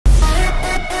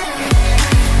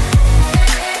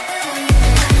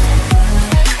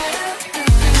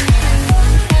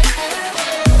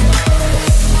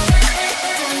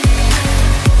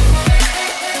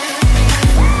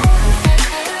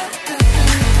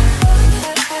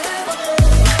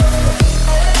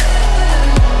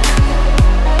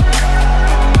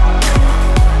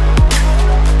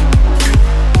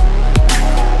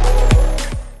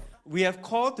have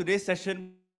called today's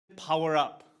session Power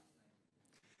Up.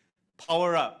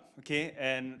 Power Up, okay?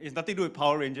 And it's nothing to do with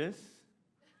Power Rangers.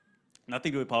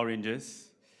 Nothing to do with Power Rangers.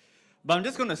 But I'm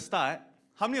just going to start.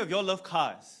 How many of y'all love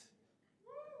cars?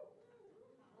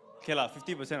 Okay,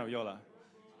 50% of y'all.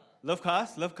 Love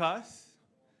cars? Love cars?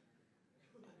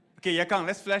 Okay, Yakang,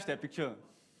 let's flash that picture.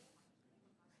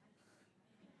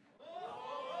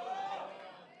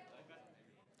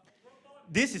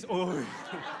 This is, oh.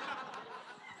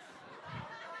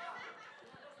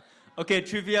 Okay,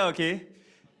 trivia, okay.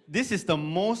 This is the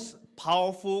most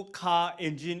powerful car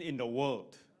engine in the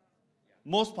world.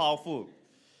 Most powerful.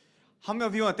 How many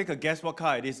of you want to take a guess what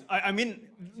car it is? I mean,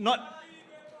 not...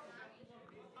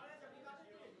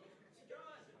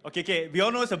 Okay, we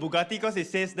all know it's a Bugatti because it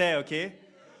says there, okay?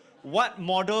 What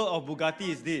model of Bugatti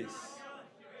is this?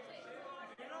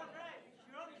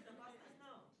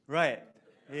 Right.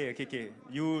 Hey, okay.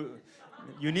 You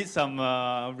need some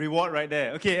reward right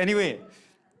there. Okay, anyway.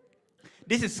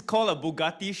 This is called a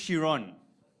Bugatti Chiron.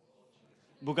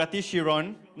 Bugatti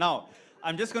Chiron. Now,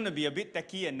 I'm just going to be a bit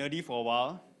techie and nerdy for a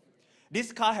while.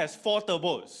 This car has 4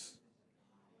 turbos.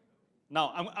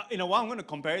 Now, in a while, I'm going to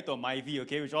compare it to a Myvi,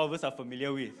 okay, which all of us are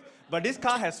familiar with. But this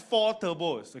car has 4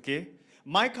 turbos, okay?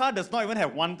 My car does not even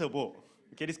have 1 turbo.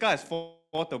 Okay, this car has 4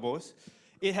 turbos.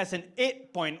 It has an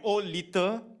 8.0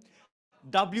 liter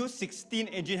W16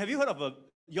 engine. Have you heard of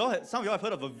some of you have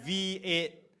heard of a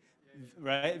V8,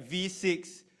 right?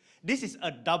 V6. This is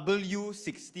a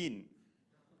W16,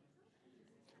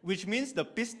 which means the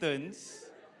pistons.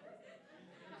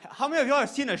 How many of y'all have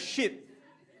seen a ship?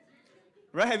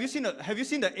 Right? Have you seen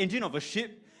the engine of a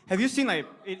ship? Have you seen like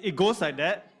it goes like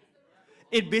that?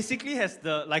 It basically has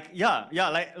the like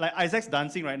Isaac's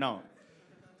dancing right now.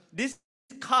 This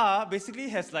car basically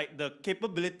has like the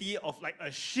capability of like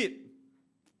a ship.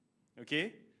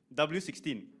 Okay?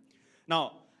 W16.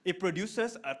 Now, it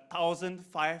produces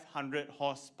 1,500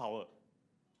 horsepower.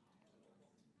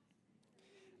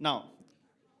 Now,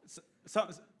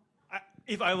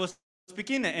 if I was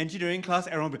speaking in an engineering class,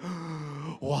 everyone would be,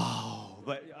 wow.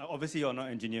 But obviously, you're not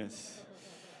engineers.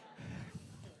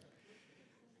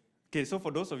 Okay, so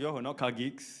for those of you who are not car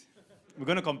geeks, we're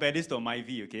going to compare this to a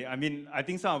Myvi, okay? I mean, I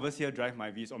think some of us here drive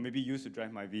Myvis, or maybe used to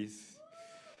drive Myvis.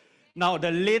 Now,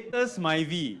 the latest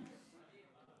Myvi,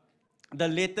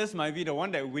 the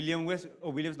one that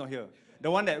William's not here.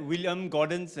 The one that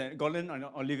Gordon and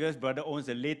Olivia's brother owns,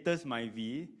 the latest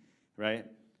Myvi, right,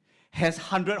 has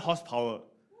 100 horsepower.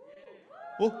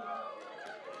 Oh,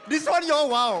 this one,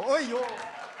 wow. Oh, yo.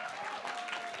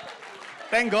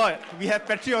 Thank God, we have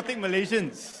patriotic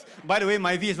Malaysians. By the way,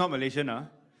 Myvi is not Malaysian, huh?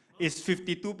 It's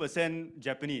 52%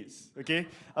 Japanese, okay?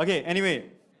 Okay, anyway.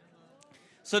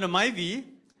 So the Myvi,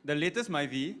 the latest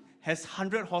Myvi, has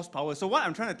 100 horsepower. So what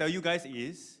I'm trying to tell you guys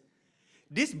is,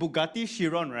 this Bugatti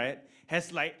Chiron, right,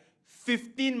 has like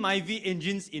 15 Myvi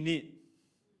engines in it.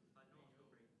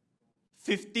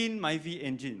 15 Myvi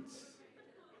engines.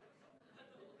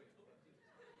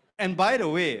 And by the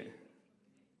way,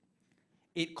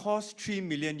 it costs $3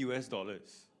 million US.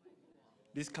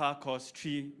 This car costs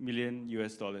 $3 million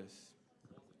US.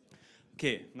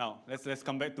 Okay, now let's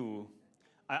come back to,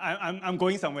 I'm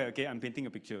going somewhere, okay? I'm painting a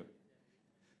picture.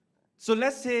 So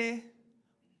let's say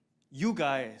you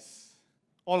guys,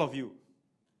 all of you,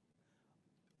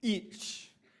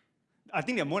 each, I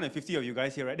think there are more than 50 of you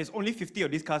guys here, right? There's only 50 of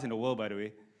these cars in the world, by the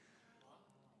way.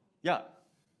 Yeah,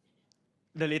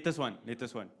 the latest one.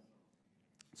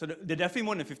 So there are definitely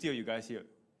more than 50 of you guys here.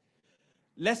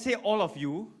 Let's say all of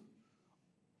you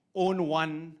own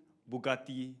one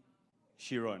Bugatti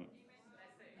Chiron.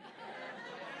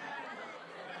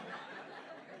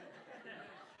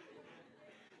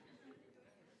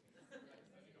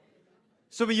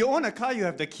 So when you own a car, you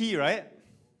have the key, right?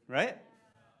 Right?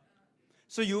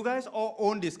 So you guys all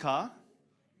own this car,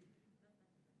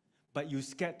 but you're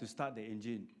scared to start the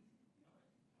engine.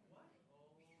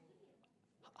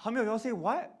 How many of y'all say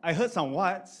what? I heard some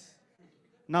whats.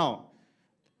 Now,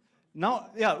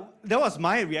 yeah, that was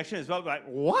my reaction as well. Like,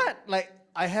 what? Like,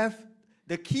 I have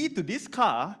the key to this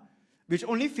car, which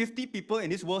only 50 people in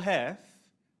this world have,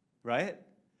 right?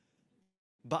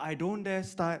 But I don't dare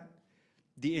start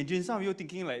the engine. Some of you are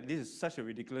thinking like, this is such a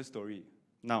ridiculous story.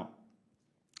 Now,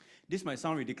 this might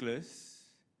sound ridiculous.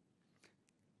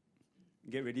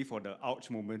 Get ready for the ouch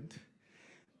moment.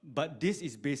 But this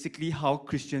is basically how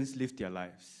Christians live their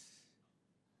lives.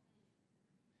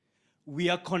 We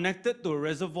are connected to a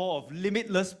reservoir of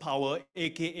limitless power,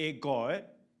 aka God.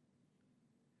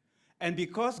 And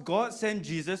because God sent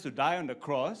Jesus to die on the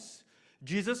cross,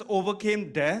 Jesus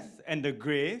overcame death and the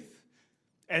grave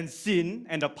and sin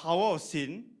and the power of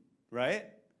sin, right?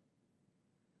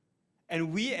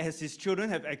 and we as his children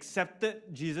have accepted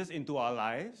Jesus into our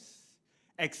lives,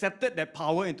 accepted that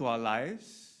power into our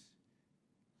lives,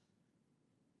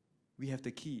 we have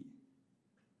the key.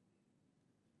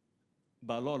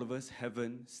 But a lot of us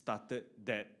haven't started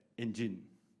that engine.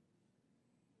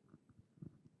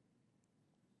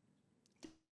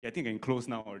 I think I can close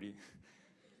now already.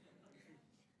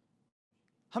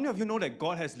 How many of you know that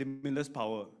God has limitless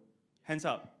power? Hands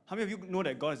up. How many of you know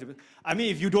that God has limitless? I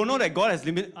mean, if you don't know that God has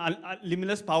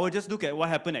limitless power, just look at what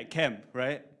happened at camp,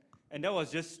 right? And that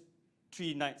was just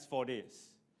 3 nights, 4 days.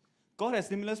 God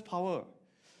has limitless power.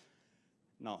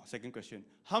 Now, second question.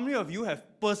 How many of you have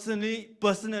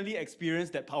personally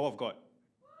experienced that power of God?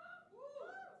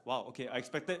 Wow, okay, I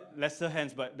expected lesser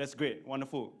hands, but that's great,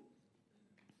 wonderful.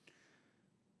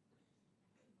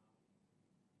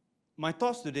 My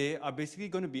thoughts today are basically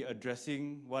going to be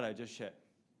addressing what I just shared.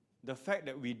 The fact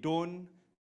that we don't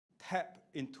tap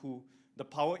into the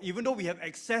power, even though we have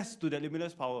access to the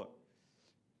limitless power.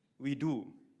 We do.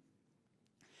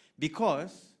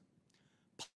 Because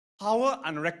power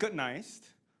unrecognized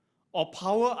or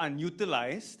power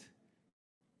unutilized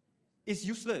is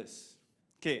useless.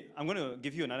 Okay, I'm going to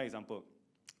give you another example.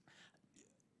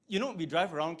 You know, we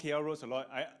drive around KL roads a lot.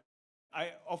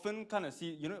 I often kind of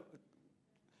see, you know,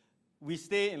 we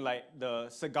stay in like the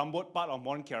Segambut part of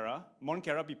Mont Kiara. Mont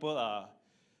Kiara people are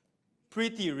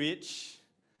pretty rich.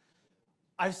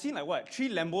 I've seen like what, 3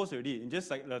 Lambos already in just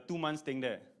like the 2 months staying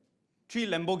there. 3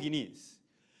 Lamborghinis.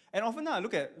 And often now I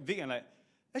look at Vic and like,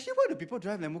 actually why do people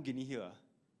drive Lamborghini here?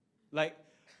 Like,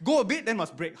 go a bit, then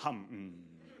must brake,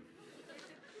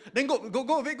 Then go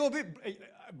a bit, go a bit.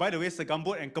 By the way,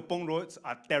 Segambut and Kepong roads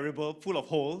are terrible, full of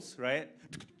holes, right?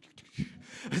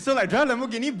 So like drive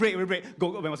Lamborghini, brake, we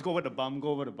must go over the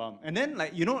bump. And then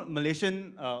like, you know,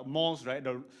 Malaysian malls, right?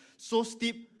 They're so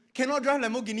steep, cannot drive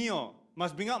Lamborghini,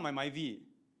 must bring out my Myvi,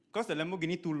 because the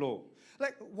Lamborghini too low.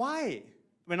 Like, why?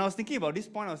 When I was thinking about this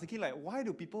point, I was thinking like, why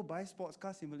do people buy sports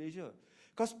cars in Malaysia?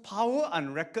 Because power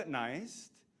unrecognized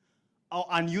or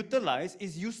unutilized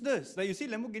is useless. Like you see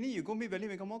Lamborghini, you go meet Valley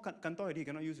Mega Mall, kantor already,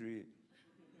 cannot use already.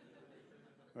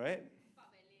 Right?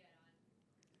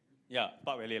 Yeah,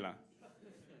 Park Valley lah.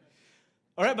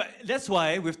 All right, but that's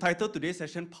why we've titled today's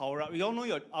session Power Up. We all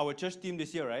know our church theme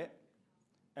this year, right?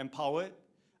 Empowered.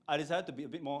 I decided to be a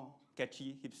bit more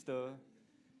catchy, hipster,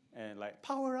 and like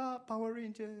Power Up, Power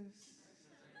Rangers,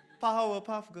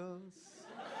 Powerpuff Girls,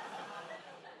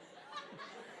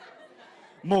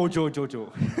 Mojo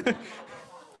Jojo.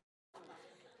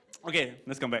 Okay,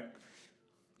 let's come back.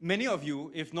 Many of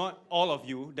you, if not all of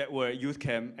you that were at youth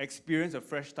camp, experienced a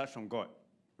fresh touch from God,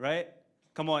 right?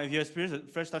 Come on, if you experience a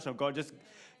fresh touch of God, just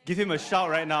give him a shout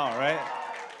right now, right?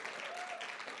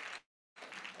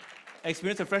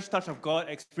 Experience a fresh touch of God,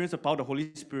 experience the power of the Holy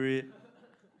Spirit.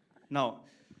 Now,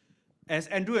 as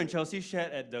Andrew and Chelsea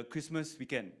shared at the Christmas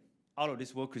weekend, Out of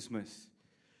This World Christmas,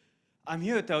 I'm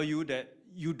here to tell you that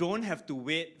you don't have to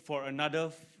wait for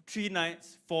another 3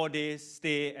 nights, 4 days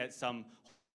stay at some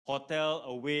hotel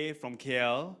away from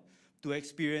KL to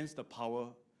experience the power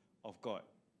of God.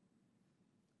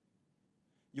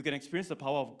 You can experience the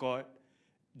power of God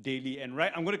daily. And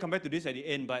right, I'm going to come back to this at the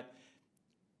end, but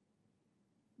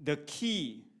the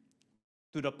key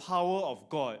to the power of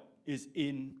God is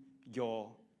in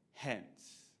your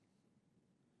hands.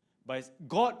 But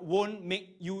God won't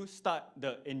make you start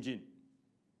the engine.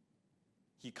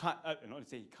 He can't, not to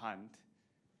say he can't,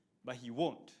 but he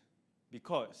won't,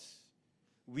 because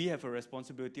we have a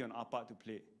responsibility on our part to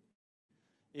play.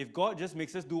 If God just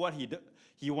makes us do what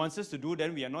he wants us to do,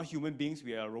 then we are not human beings,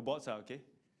 we are robots, okay?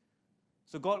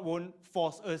 So God won't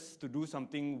force us to do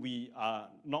something we are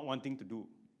not wanting to do.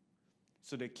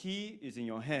 So the key is in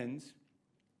your hands.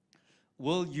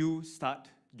 Will you start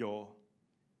your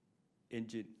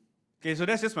engine? Okay, so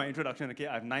that's just my introduction, okay?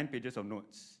 I have 9 pages of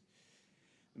notes.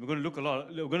 We're going to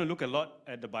look a lot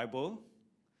at the Bible.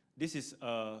 This is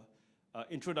an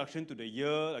introduction to the year,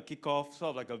 a kickoff,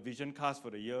 sort of like a vision cast for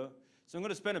the year. So I'm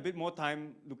going to spend a bit more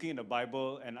time looking in the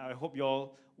Bible, and I hope you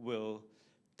all will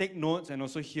take notes and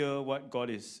also hear what God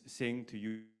is saying to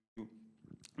you.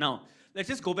 Now, let's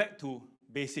just go back to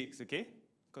basics, okay?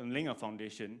 Laying a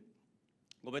foundation.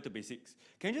 Go back to basics.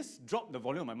 Can you just drop the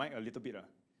volume of my mic a little bit?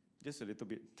 Just a little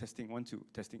bit. Testing, 1, 2,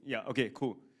 testing. Yeah, okay,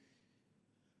 cool.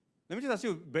 Let me just ask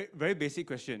you a very basic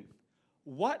question.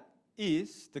 What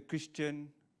is the Christian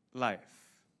life?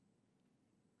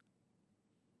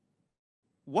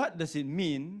 What does it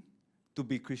mean to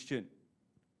be Christian?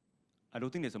 I don't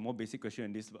think there's a more basic question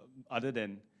than this, other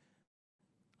than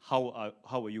how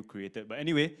were you created? But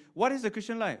anyway, what is the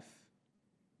Christian life?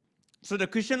 So the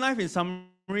Christian life, in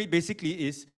summary, basically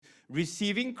is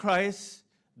receiving Christ,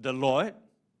 the Lord,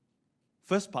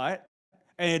 first part,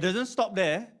 and it doesn't stop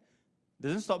there.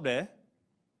 Doesn't stop there.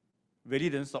 Really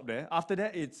doesn't stop there. After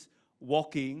that, it's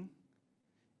walking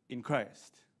in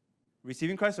Christ.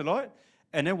 Receiving Christ the Lord,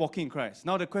 and then walking in Christ.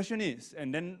 Now the question is,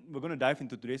 and then we're going to dive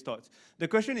into today's thoughts. The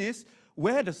question is,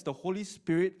 where does the Holy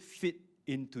Spirit fit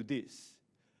into this?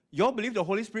 You all believe the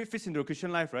Holy Spirit fits into the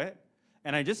Christian life, right?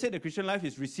 And I just said the Christian life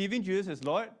is receiving Jesus as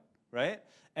Lord, right?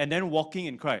 And then walking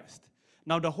in Christ.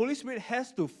 Now the Holy Spirit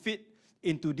has to fit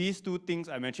into these two things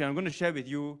I mentioned. I'm going to share with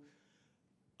you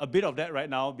a bit of that right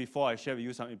now before I share with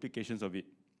you some implications of it.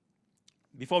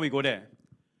 Before we go there,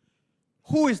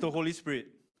 who is the Holy Spirit?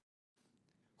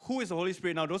 Who is the Holy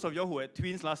Spirit? Now, those of you who had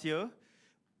twins last year,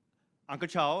 Uncle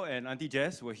Chow and Auntie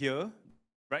Jess were here,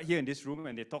 right here in this room,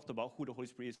 and they talked about who the Holy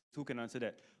Spirit is. Who can answer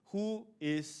that? Who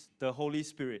is the Holy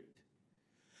Spirit?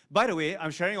 By the way,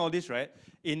 I'm sharing all this, right?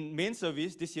 In main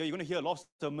service this year, you're going to hear a lot of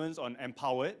sermons on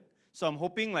empowered. So I'm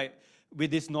hoping, like,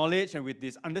 with this knowledge and with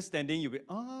this understanding, you'll be,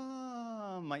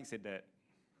 Mike said that.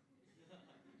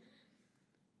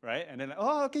 Right? And then, like,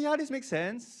 oh, okay, yeah, this makes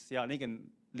sense. Yeah, and you can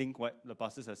link what the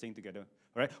pastors are saying together.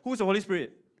 All right? Who is the Holy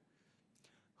Spirit?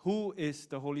 Who is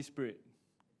the Holy Spirit?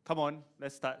 Come on,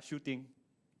 let's start shooting.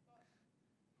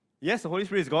 Yes, the Holy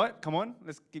Spirit is God. Come on,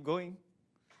 let's keep going.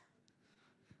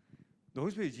 The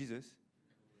Holy Spirit is Jesus.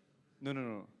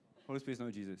 No. Holy Spirit is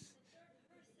not Jesus.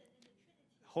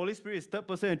 Holy Spirit is third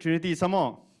person in Trinity. Some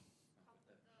more.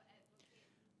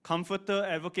 Comforter,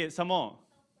 advocate. Some more.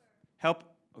 Help.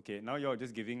 Okay, now you're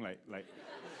just giving like.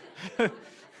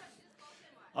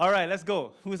 All right, let's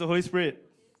go. Who is the Holy Spirit?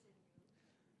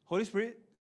 Holy Spirit?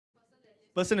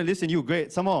 Person that lives in you.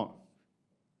 Great. Some more.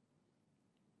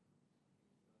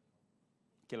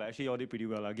 Okay, actually you all did pretty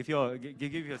well. Give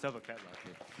yourself a clap.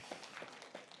 Okay.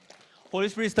 Holy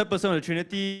Spirit is third person of the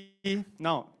Trinity.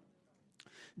 Now,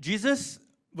 Jesus,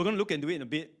 we're going to look into it in a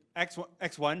bit.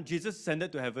 Acts 1, Jesus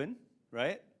ascended to heaven,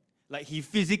 right? Like he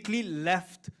physically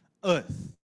left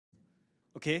earth.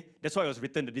 Okay? That's why it was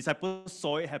written. The disciples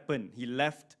saw it happen. He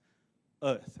left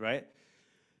earth, right?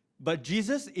 But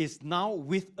Jesus is now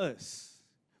with us.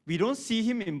 We don't see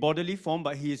him in bodily form,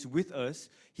 but he is with us.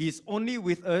 He is only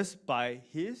with us by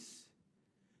his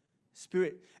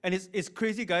Spirit. And it's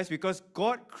crazy, guys, because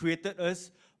God created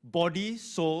us body,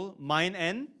 soul, mind,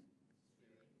 and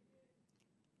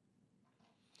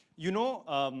you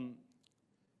know,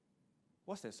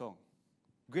 what's that song?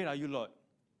 Great Are You, Lord.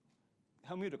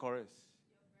 Help me with the chorus.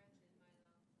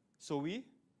 So we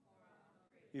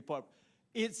pour out.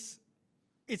 It's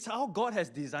how God has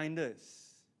designed us.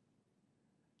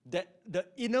 That the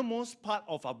innermost part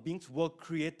of our beings were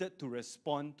created to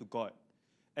respond to God.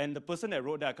 And the person that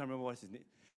wrote that, I can't remember what's his name.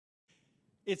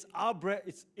 It's our breath,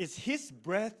 it's his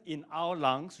breath in our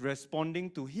lungs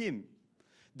responding to him.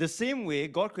 The same way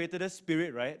God created a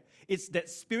spirit, right? It's that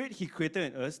spirit he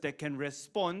created in us that can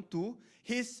respond to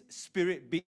his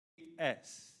spirit, big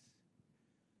S.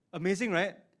 Amazing,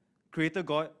 right? Creator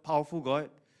God, powerful God.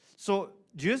 So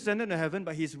Jesus ascended to heaven,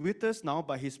 but he's with us now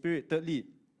by his Spirit. Thirdly,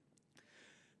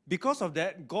 because of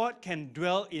that, God can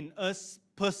dwell in us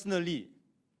personally.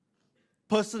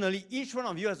 Personally, each one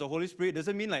of you has the Holy Spirit.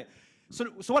 Doesn't mean like, so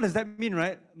what does that mean,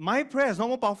 right? My prayer is not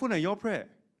more powerful than your prayer.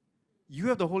 You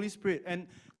have the Holy Spirit, and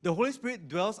the Holy Spirit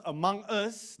dwells among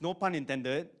us, no pun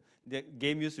intended. The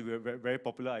game used to be very, very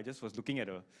popular. I just was looking at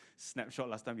a snapshot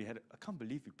last time we had. I can't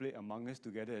believe we played Among Us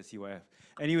together at CYF.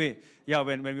 Anyway, yeah,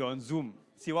 when we were on Zoom,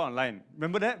 CYF online.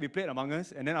 Remember that? We played Among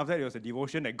Us, and then after that, it was a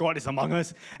devotion that God is among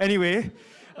us. Anyway,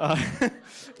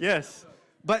 yes.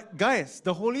 But guys,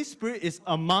 the Holy Spirit is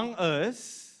among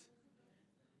us,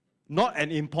 not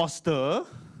an imposter,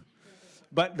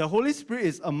 but the Holy Spirit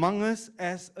is among us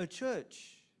as a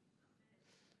church.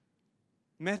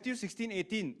 Matthew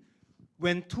 16:18.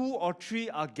 When 2 or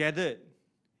 3 are gathered,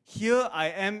 here I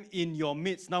am in your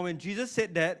midst. Now, when Jesus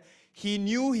said that, he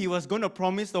knew he was going to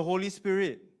promise the Holy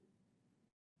Spirit.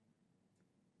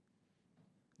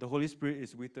 The Holy Spirit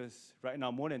is with us right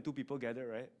now. More than 2 people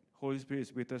gathered, right? Holy Spirit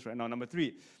is with us right now. Number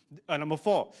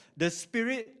 4, the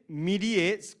Spirit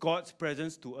mediates God's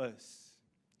presence to us.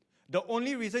 The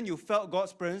only reason you felt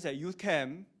God's presence at youth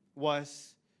camp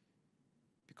was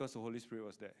because the Holy Spirit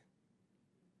was there.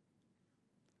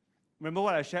 Remember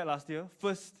what I shared last year?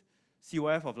 First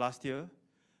CYF of last year,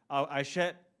 I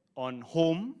shared on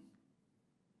home.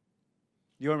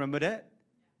 You remember that?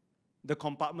 The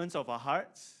compartments of our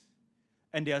hearts.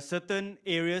 And there are certain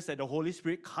areas that the Holy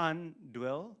Spirit can't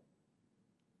dwell.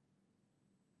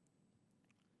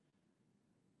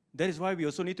 That is why we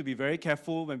also need to be very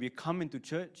careful when we come into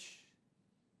church.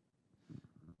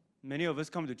 Many of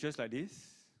us come to church like this.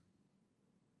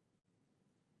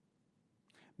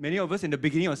 Many of us in the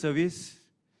beginning of service,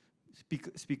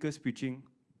 speakers preaching.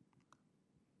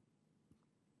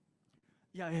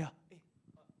 Yeah.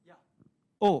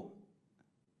 Oh,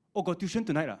 got tuition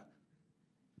tonight.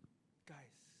 Guys,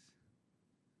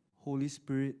 Holy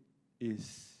Spirit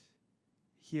is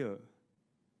here.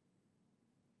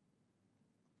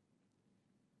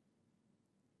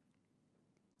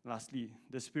 Lastly,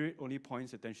 the Spirit only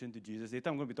points attention to Jesus. Later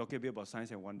I'm going to be talking a bit about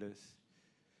signs and wonders.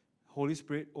 Holy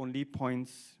Spirit only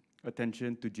points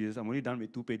attention to Jesus. I'm only done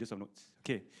with 2 pages of notes.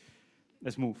 Okay,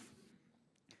 let's move.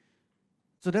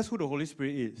 So that's who the Holy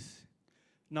Spirit is.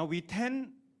 Now we tend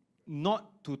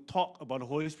not to talk about the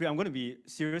Holy Spirit. I'm going to be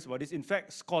serious about this. In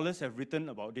fact, scholars have written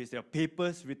about this. There are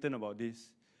papers written about this.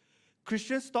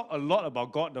 Christians talk a lot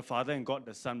about God the Father and God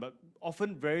the Son, but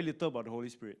often very little about the Holy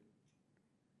Spirit.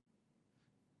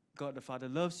 God the Father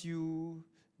loves you,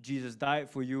 Jesus died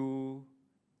for you,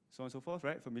 so on and so forth,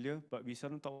 right? Familiar? But we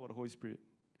seldom talk about the Holy Spirit.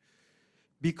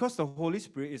 Because the Holy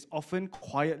Spirit is often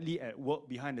quietly at work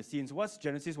behind the scenes. What's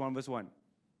Genesis 1 verse 1?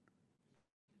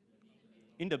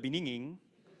 In the beginning,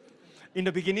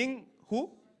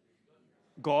 who?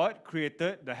 God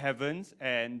created the heavens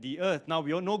and the earth. Now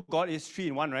we all know God is 3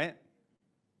 in 1, right?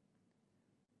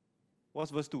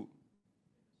 What's verse 2?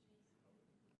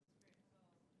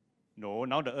 No,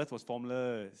 now the earth was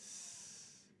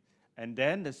formless. And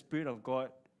then the Spirit of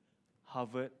God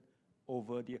hovered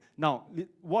over the earth. Now,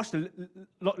 watch the,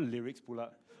 not the lyrics, Pula.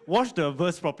 Watch the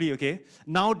verse properly, okay?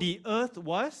 Now the earth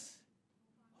was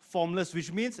formless,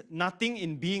 which means nothing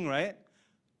in being, right?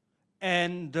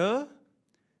 And the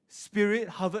Spirit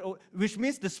hovered, which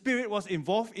means the Spirit was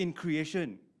involved in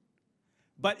creation.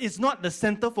 But it's not the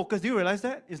center focus. Do you realize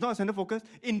that? It's not a center focus.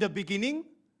 In the beginning,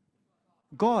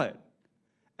 God.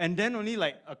 And then only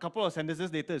like a couple of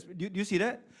sentences later, do you see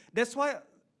that? That's why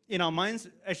in our minds,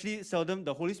 actually seldom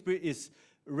the Holy Spirit is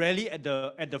rarely at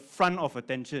the front of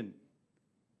attention.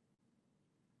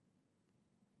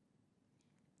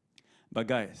 But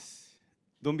guys,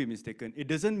 don't be mistaken. It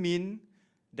doesn't mean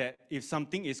that if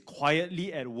something is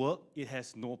quietly at work, it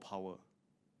has no power.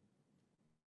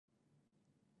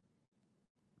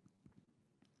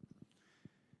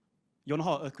 You know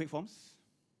how an earthquake forms?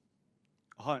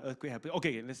 How an earthquake happens?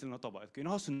 Okay, let's not talk about earthquake. You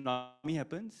know how tsunami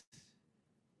happens?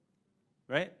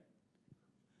 Right?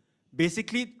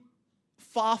 Basically,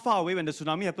 far away, when the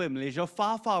tsunami happened in Malaysia,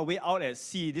 far away out at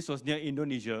sea, this was near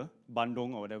Indonesia,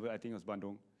 Bandung or whatever, I think it was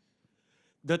Bandung.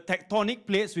 The tectonic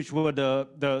plates, which were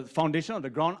the foundation of the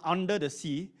ground under the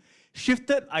sea,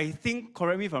 shifted, I think,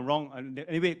 correct me if I'm wrong,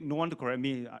 anyway, no one to correct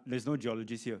me, there's no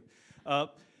geologists here.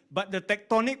 But the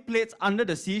tectonic plates under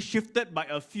the sea shifted by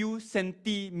a few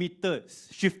centimeters.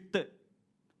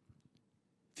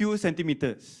 Few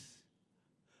centimeters.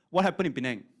 What happened in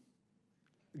Penang?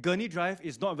 Gurney Drive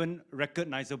is not even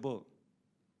recognizable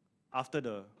after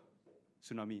the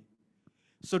tsunami.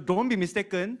 So don't be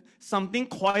mistaken, something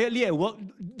quietly at work.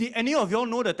 Did any of y'all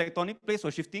know the tectonic plates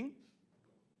were shifting?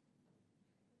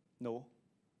 No.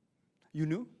 You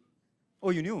knew?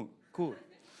 Oh, you knew? Cool.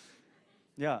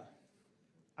 Yeah.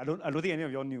 I don't think any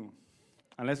of y'all knew,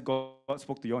 unless God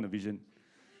spoke to you on a vision.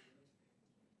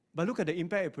 But look at the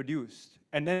impact it produced.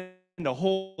 And then the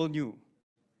whole world knew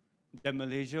that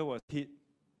Malaysia was hit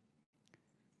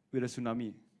with a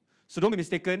tsunami. So don't be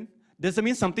mistaken. Doesn't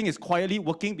mean something is quietly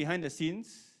working behind the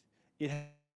scenes. It has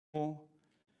no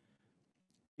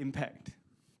impact.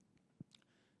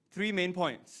 3 main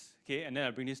points, okay, and then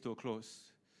I'll bring this to a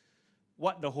close.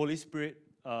 What the Holy Spirit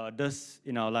does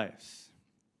in our lives.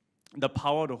 The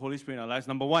power of the Holy Spirit in our lives.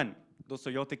 Number 1, those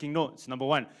of you all taking notes. Number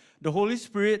 1, the Holy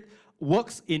Spirit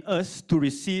works in us to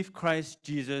receive Christ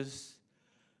Jesus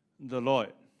the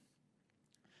Lord.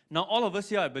 Now, all of us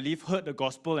here, I believe, heard the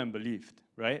gospel and believed,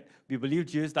 right? We believe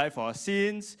Jesus died for our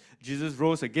sins, Jesus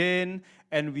rose again,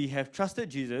 and we have trusted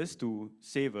Jesus to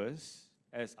save us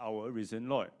as our risen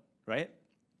Lord, right?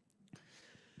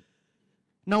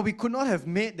 Now, we could not have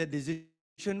made the decision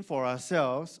for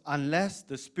ourselves unless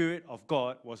the Spirit of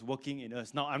God was working in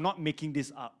us. Now, I'm not making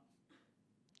this up.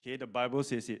 Okay, the Bible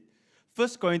says it. 1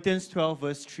 Corinthians 12,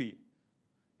 verse 3.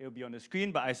 It will be on the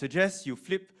screen, but I suggest you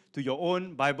flip to your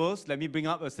own Bibles. Let me bring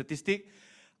up a statistic.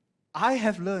 I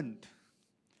have learned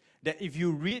that if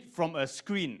you read from a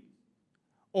screen,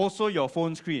 also your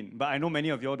phone screen, but I know many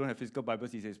of you all don't have physical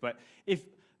Bibles these days, but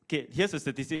here's a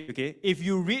statistic, okay? If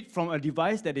you read from a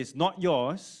device that is not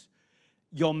yours,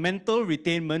 your mental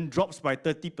retainment drops by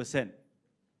 30%.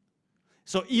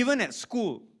 So even at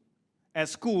school,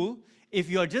 if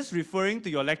you are just referring to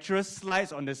your lecturer's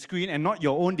slides on the screen and not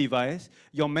your own device,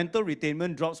 your mental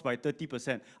retainment drops by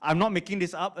 30%. I'm not making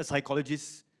this up, a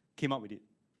psychologist came up with it.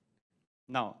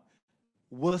 Now,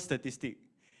 worst statistic.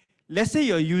 let's say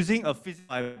you're using a physical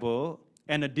Bible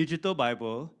and a digital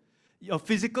Bible. Your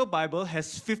physical Bible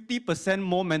has 50%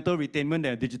 more mental retainment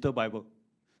than a digital Bible.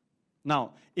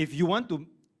 Now, if you want to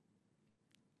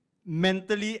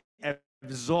mentally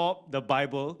absorb the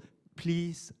Bible,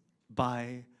 please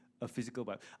buy a physical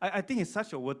Bible. I think it's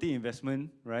such a worthy investment,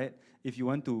 right? If you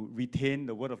want to retain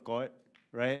the Word of God,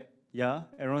 right? Yeah,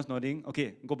 everyone's nodding.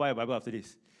 Okay, go buy a Bible after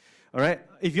this. All right?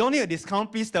 If you all need a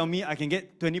discount, please tell me. I can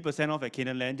get 20% off at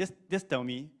Canaan Land. Just tell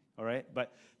me, all right?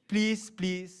 But please,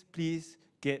 please, please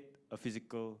get a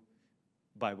physical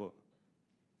Bible.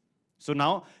 So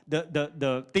now,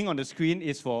 the thing on the screen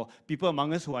is for people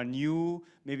among us who are new,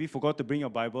 maybe forgot to bring your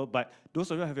Bible, but those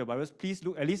of you who have your Bibles, please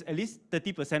look at least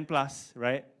 30% plus,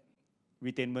 right?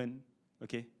 Retainment,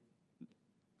 okay?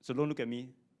 So don't look at me,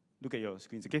 look at your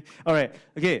screens, okay? All right,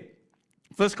 okay.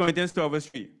 1 Corinthians 12, verse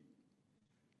 3.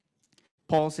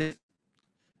 Paul says,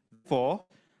 "For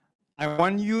I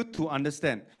want you to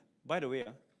understand." By the way,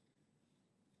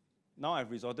 now I've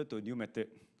resorted to a new method.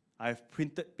 I've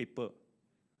printed paper.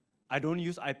 I don't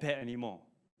use iPad anymore.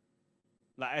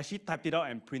 Like, I actually typed it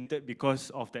out and printed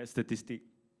because of that statistic.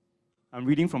 I'm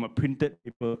reading from a printed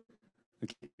paper.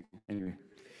 Okay, anyway.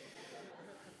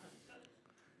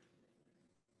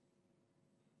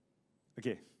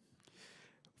 Okay.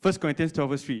 1 Corinthians 12,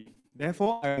 verse 3.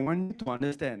 "Therefore, I want you to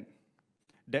understand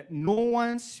that no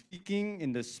one speaking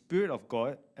in the Spirit of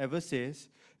God ever says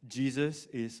Jesus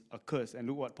is accursed." And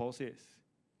look what Paul says.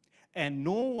 "And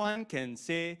no one can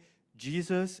say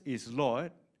Jesus is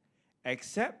Lord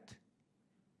except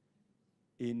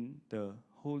in the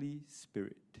Holy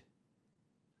Spirit."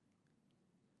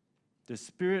 The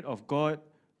Spirit of God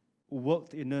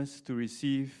worked in us to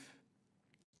receive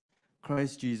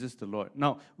Christ Jesus the Lord.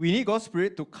 Now, we need God's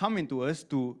Spirit to come into us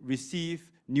to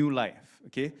receive new life,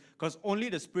 okay? Because only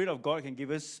the Spirit of God can give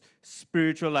us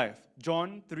spiritual life.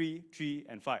 John 3, 3,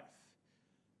 and 5.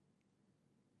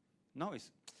 Now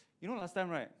it's, last time,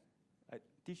 right? I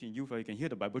teach in youth, you can hear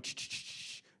the Bible.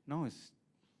 Now it's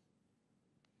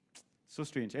so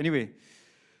strange. Anyway,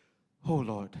 oh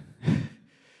Lord.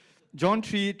 John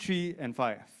 3, 3, and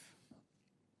 5.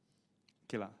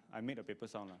 Okay, I made a paper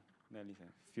sound. At least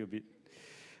I feel a bit.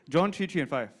 John 3, 3, and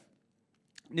 5.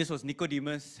 This was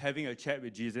Nicodemus having a chat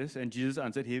with Jesus, and Jesus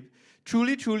answered him,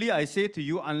 "Truly, truly, I say to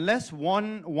you, unless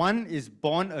one is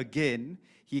born again,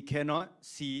 he cannot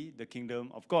see the kingdom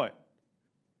of God."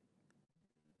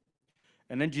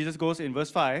 And then Jesus goes in verse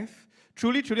 5,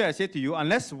 "Truly, truly, I say to you,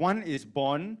 unless one is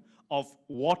born of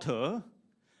water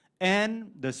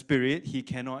and the Spirit, he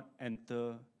cannot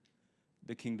enter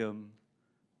the kingdom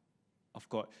of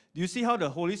God." Do you see how the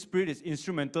Holy Spirit is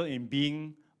instrumental in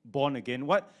being born again?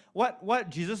 What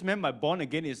Jesus meant by born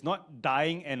again is not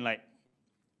dying and like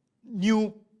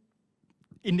new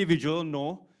individual,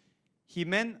 no. He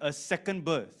meant a second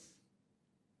birth.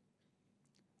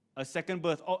 A second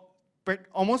birth,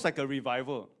 almost like a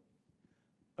revival.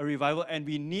 A revival, and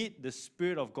we need the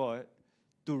Spirit of God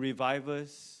to revive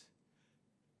us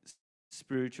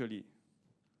spiritually.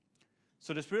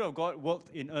 So the Spirit of God worked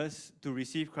in us to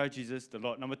receive Christ Jesus the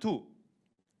Lord. Number 2.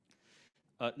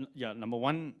 Number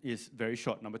 1 is very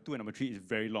short. Number 2 and number 3 is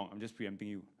very long. I'm just preempting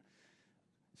you.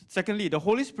 Secondly, the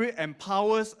Holy Spirit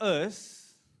empowers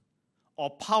us or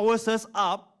powers us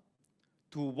up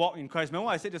to walk in Christ. Remember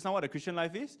what I said just now what the Christian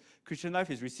life is? Christian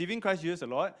life is receiving Christ Jesus the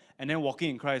Lord and then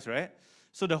walking in Christ, right?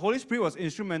 So the Holy Spirit was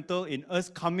instrumental in us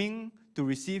coming to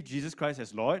receive Jesus Christ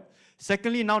as Lord.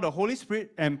 Secondly, now the Holy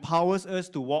Spirit empowers us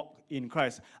to walk in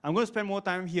Christ. I'm going to spend more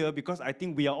time here because I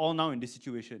think we are all now in this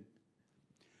situation.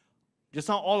 Just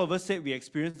now, all of us said we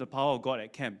experienced the power of God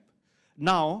at camp.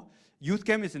 Now, youth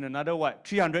camp is in another,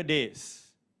 300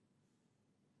 days.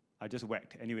 I just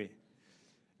whacked. Anyway.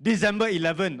 December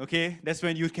 11, okay? That's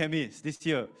when youth camp is, this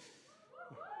year.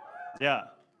 Yeah.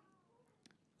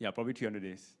 Yeah, probably 300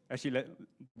 days. Actually,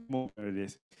 more than 300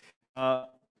 days.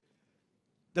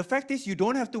 The fact is, you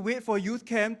don't have to wait for youth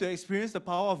camp to experience the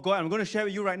power of God. I'm going to share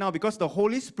with you right now because the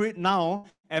Holy Spirit now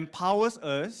empowers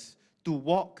us to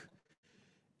walk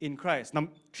in Christ. Now,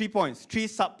 3 points, 3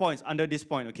 sub-points under this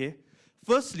point, okay?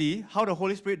 Firstly, how the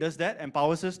Holy Spirit does that,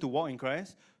 empowers us to walk in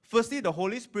Christ. Firstly, the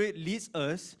Holy Spirit leads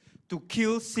us to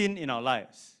kill sin in our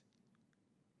lives.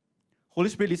 Holy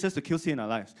Spirit leads us to kill sin in our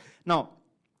lives. Now,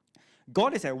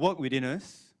 God is at work within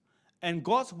us, and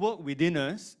God's work within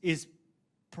us is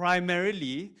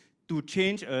primarily to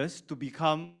change us to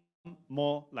become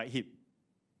more like Him.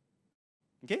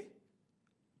 Okay?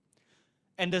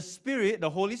 And the Spirit, the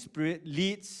Holy Spirit,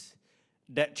 leads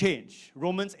that change.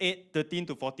 Romans 8, 13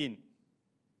 to 14.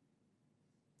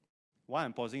 Why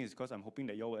I'm pausing is because I'm hoping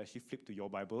that you all will actually flip to your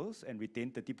Bibles and retain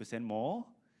 30% more.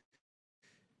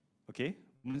 Okay?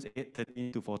 Romans 8,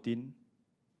 13 to 14.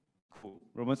 Cool.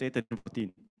 Romans 8, 13 to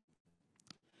 14.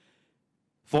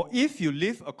 For if you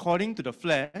live according to the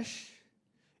flesh,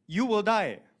 you will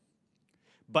die.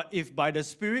 But if by the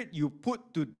Spirit you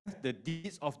put to death the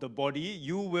deeds of the body,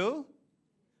 you will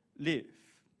live.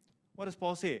 What does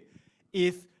Paul say?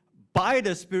 If by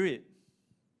the Spirit,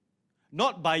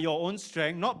 not by your own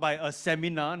strength, not by a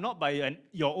seminar, not by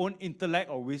your own intellect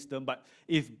or wisdom, but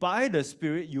if by the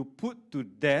Spirit you put to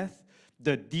death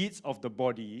the deeds of the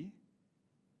body,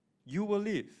 you will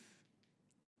live.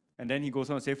 And then he goes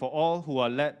on to say, for all who are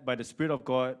led by the Spirit of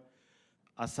God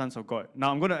are sons of God.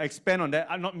 Now I'm going to expand on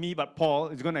that. Not me, but Paul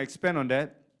is going to expand on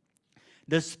that.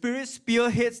 The Spirit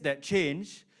spearheads that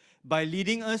change by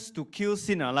leading us to kill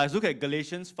sin in our lives. Look at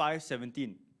Galatians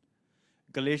 5:17.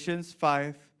 Galatians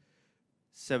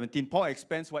 5:17. Paul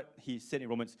expands what he said in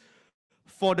Romans.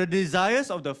 For the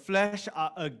desires of the flesh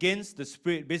are against the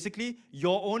Spirit. Basically,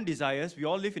 your own desires. We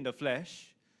all live in the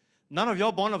flesh. None of you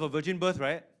are born of a virgin birth,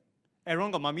 right?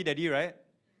 Everyone got mommy, daddy, right?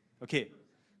 Okay.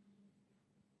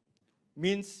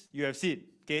 Means you have sinned,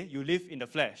 okay? You live in the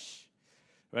flesh,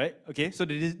 right? Okay, so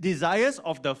the desires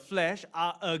of the flesh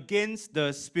are against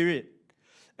the Spirit,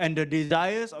 and the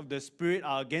desires of the Spirit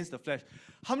are against the flesh.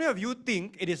 How many of you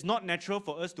think it is not natural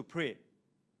for us to pray?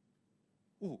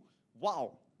 Ooh,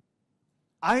 wow.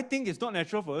 I think it's not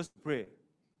natural for us to pray.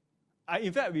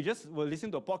 In fact, we just were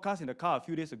listening to a podcast in the car a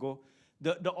few days ago.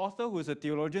 The author, who is a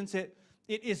theologian, said,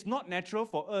 it is not natural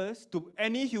for us, to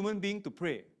any human being, to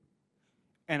pray.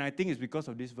 And I think it's because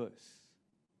of this verse.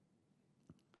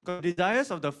 Because the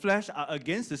desires of the flesh are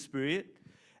against the Spirit,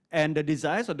 and the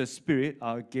desires of the Spirit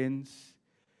are against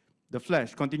the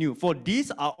flesh. Continue. For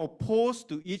these are opposed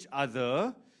to each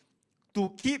other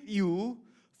to keep you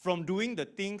from doing the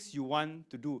things you want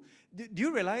to do. Do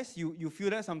you realize you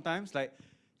feel that sometimes? Like,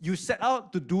 you set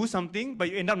out to do something, but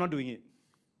you end up not doing it.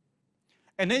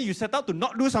 And then you set out to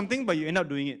not do something, but you end up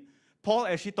doing it. Paul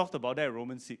actually talked about that in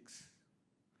Romans 6.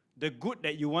 The good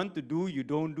that you want to do, you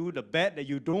don't do. The bad that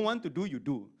you don't want to do, you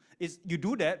do. You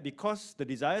do that because the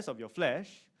desires of your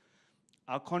flesh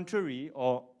are contrary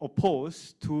or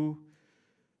opposed to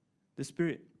the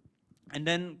Spirit. And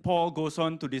then Paul goes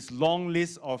on to this long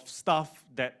list of stuff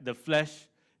that the flesh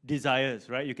desires,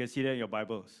 right? You can see that in your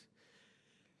Bibles.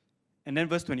 And then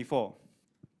verse 24.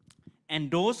 And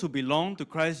those who belong to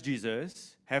Christ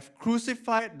Jesus have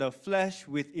crucified the flesh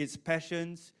with its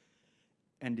passions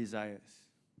and desires.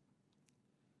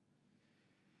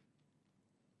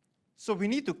 So we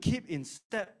need to keep in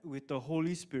step with the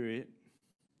Holy Spirit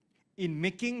in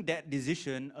making that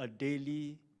decision a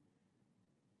daily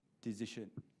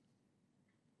decision.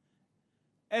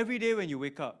 Every day when you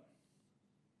wake up,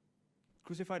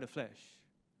 crucify the flesh.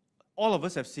 All of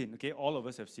us have sinned, okay? All of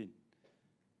us have sinned.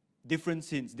 Different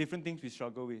sins, different things we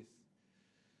struggle with.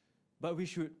 But we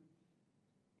should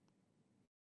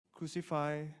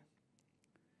crucify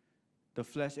the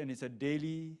flesh, and it's a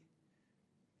daily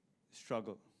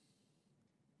struggle.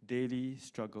 Daily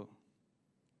struggle.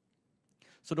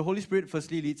 So the Holy Spirit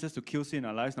firstly leads us to kill sin in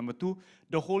our lives. Number two,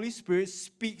 the Holy Spirit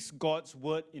speaks God's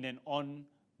word in an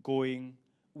ongoing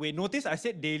way. Notice I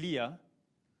said daily.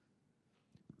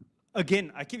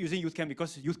 Again, I keep using youth camp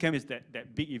because youth camp is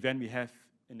that big event we have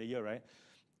in the year, right?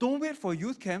 Don't wait for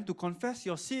youth camp to confess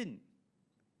your sin.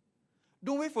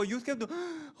 Don't wait for youth camp to,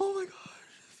 oh my gosh,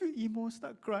 feel emo,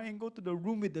 start crying, go to the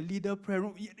room with the leader, prayer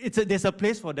room. There's a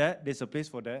place for that. There's a place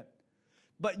for that.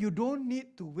 But you don't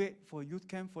need to wait for youth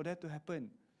camp for that to happen.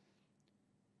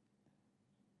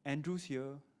 Andrew's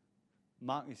here,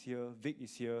 Mark is here, Vic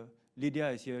is here, Lydia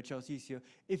is here, Chelsea is here.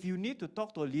 If you need to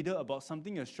talk to a leader about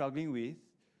something you're struggling with,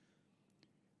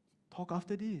 talk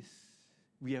after this.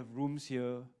 We have rooms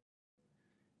here.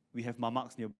 We have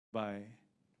mamaks nearby.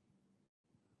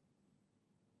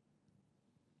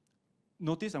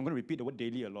 Notice I'm going to repeat the word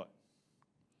daily a lot.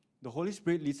 The Holy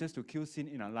Spirit leads us to kill sin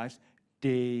in our lives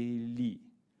daily,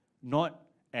 not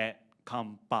at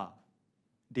kampa.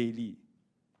 Daily.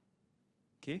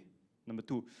 Okay? Number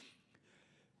two.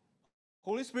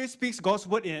 Holy Spirit speaks God's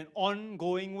word in an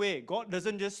ongoing way. God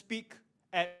doesn't just speak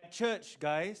at church,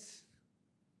 guys.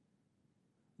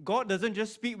 God doesn't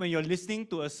just speak when you're listening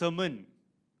to a sermon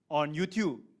on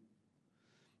YouTube.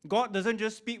 God doesn't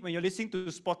just speak when you're listening to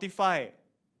Spotify.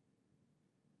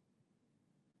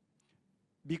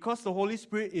 Because the Holy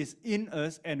Spirit is in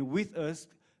us and with us,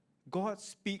 God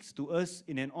speaks to us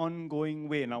in an ongoing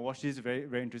way. Now watch this, very,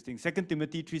 very interesting. 2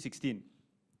 Timothy 3:16.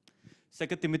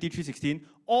 2 Timothy 3:16.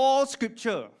 All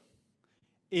scripture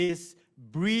is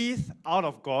breathed out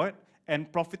of God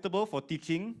and profitable for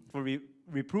teaching, for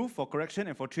reproof, for correction,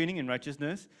 and for training in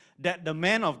righteousness, that the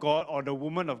man of God or the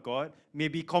woman of God may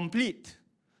be complete,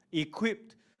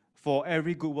 equipped for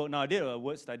every good work. Now, I did a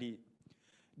word study.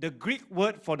 The Greek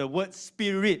word for the word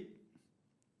spirit,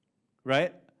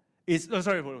 right, is,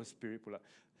 spirit.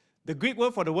 The Greek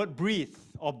word for the word breathe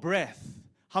or breath.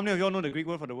 How many of y'all know the Greek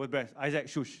word for the word breath? Isaac,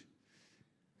 shush.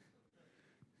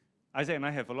 Isaac and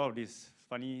I have a lot of these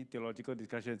funny theological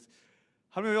discussions.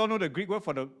 How many of y'all know the Greek word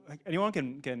for the, anyone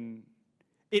can,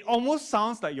 it almost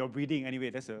sounds like you're breathing anyway.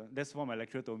 That's what my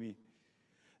lecturer told me.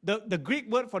 The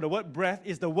Greek word for the word breath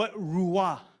is the word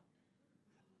ruah.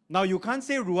 Now, you can't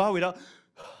say ruah without,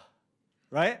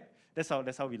 right? That's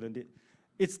how we learned it.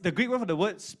 It's the Greek word for the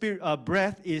word spirit,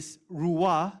 breath is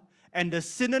ruah, and the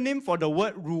synonym for the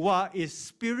word ruah is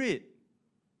spirit.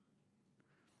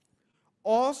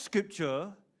 All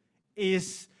scripture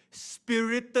is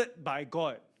spirited by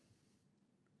God.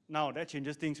 Now, that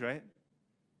changes things, right?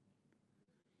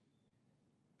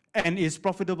 And is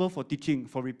profitable for teaching,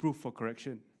 for reproof, for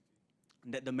correction,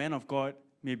 that the man of God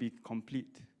may be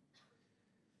complete.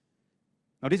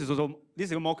 Now, this is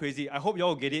even more crazy. I hope you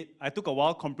all get it. I took a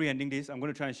while comprehending this. I'm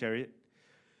going to try and share it.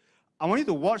 I want you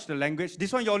to watch the language.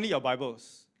 This one, you all need your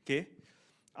Bibles, okay?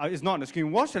 It's not on the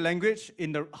screen. Watch the language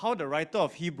in how the writer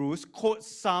of Hebrews quotes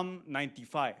Psalm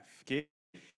 95, okay?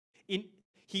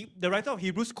 The writer of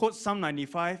Hebrews quotes Psalm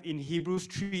 95 in Hebrews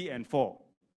 3 and 4.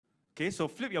 Okay, so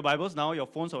flip your Bibles now, your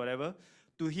phones or whatever,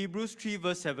 to Hebrews 3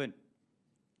 verse 7.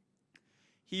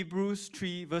 Hebrews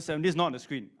 3 verse 7. This is not on the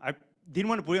screen. I didn't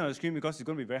want to put it on the screen because it's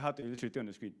going to be very hard to illustrate it on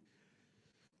the screen.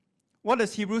 What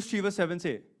does Hebrews 3 verse 7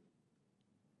 say?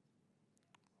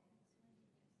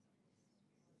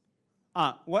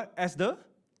 What? As the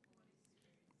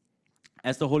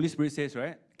Holy Spirit says,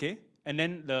 right? Okay. And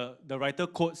then the writer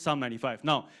quotes Psalm 95.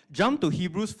 Now, jump to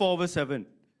Hebrews 4 verse 7.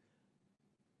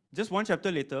 Just one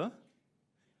chapter later,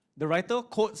 the writer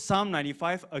quotes Psalm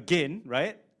 95 again,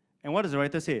 right? And what does the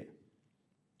writer say?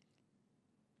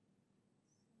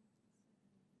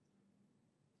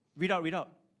 Read out.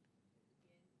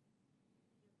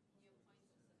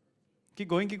 Keep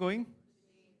going.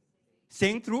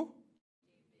 Saying through?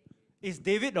 Is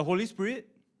David the Holy Spirit?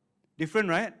 Different,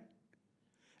 right?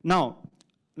 Now,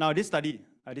 I did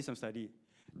some study.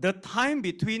 The time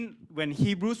between when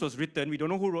Hebrews was written, we don't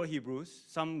know who wrote Hebrews.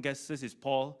 Some guesses is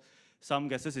Paul, some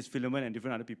guesses is Philemon and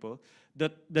different other people.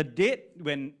 The date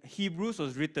when Hebrews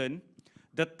was written,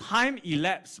 the time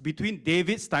elapsed between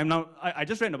David's time. Now, I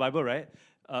just read in the Bible, right?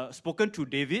 Spoken through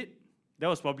David, that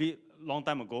was probably a long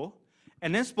time ago.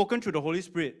 And then spoken through the Holy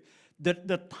Spirit.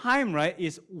 The time, right,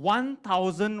 is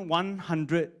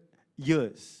 1,100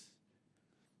 years.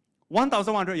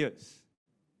 1,100 years.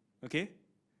 Okay?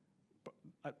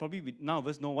 Probably none of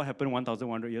us know what happened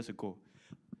 1,100 years ago.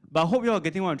 But I hope you are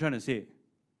getting what I'm trying to say.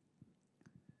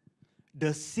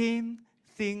 The same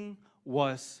thing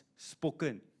was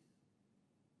spoken.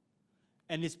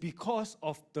 And it's because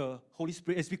of the Holy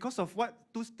Spirit. It's because of what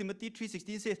 2 Timothy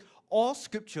 3:16 says. All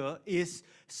scripture is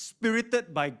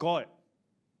spirited by God.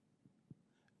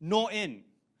 No end.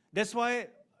 That's why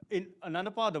in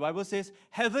another part of the Bible says,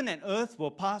 heaven and earth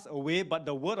will pass away, but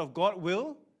the word of God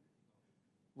will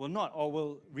not, or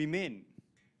will remain.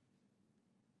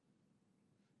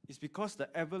 It's because the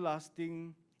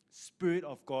everlasting Spirit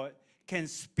of God can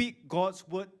speak God's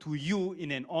word to you in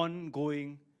an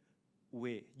ongoing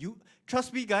way.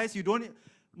 Trust me, guys,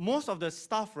 most of the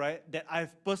stuff, right, that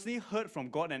I've personally heard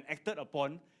from God and acted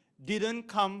upon didn't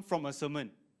come from a sermon.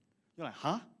 You're like,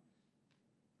 huh?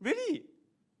 Really?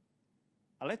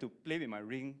 I like to play with my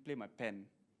ring, play my pen,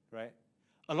 right?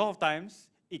 A lot of times,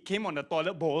 it came on the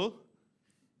toilet bowl.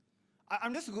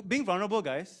 I'm just being vulnerable,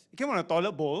 guys. It came on a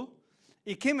toilet bowl.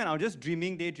 It came and I was just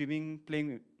daydreaming,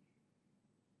 playing with.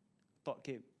 Thought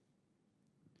came.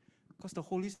 Because the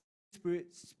Holy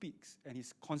Spirit speaks and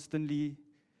He's constantly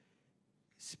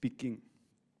speaking.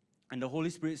 And the Holy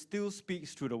Spirit still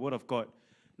speaks through the Word of God.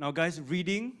 Now, guys,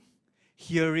 reading,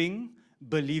 hearing,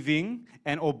 believing,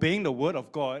 and obeying the Word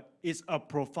of God is a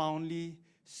profoundly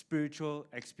spiritual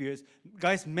experience.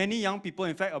 Guys, many young people,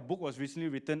 in fact, a book was recently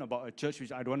written about a church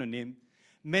which I don't want to name.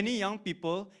 Many young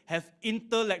people have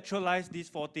intellectualized these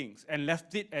 4 things and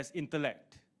left it as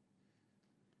intellect.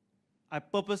 I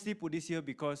purposely put this here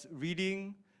because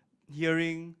reading,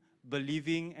 hearing,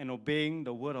 believing, and obeying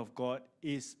the Word of God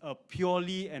is a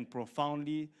purely and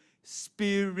profoundly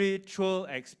spiritual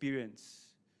experience.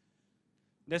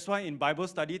 That's why in Bible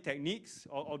study techniques,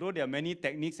 although there are many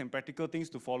techniques and practical things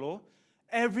to follow,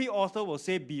 every author will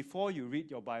say, before you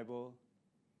read your Bible,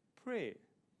 pray.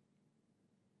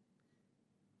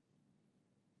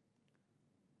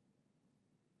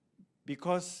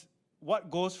 Because what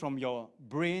goes from your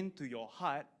brain to your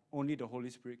heart, only the Holy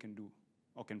Spirit can do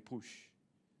or can push.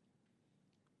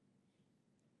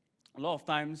 A lot of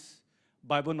times,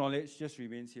 Bible knowledge just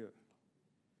remains here.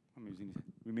 I'm using this.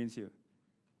 Remains here.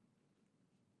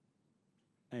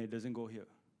 And it doesn't go here.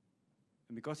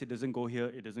 And because it doesn't go here,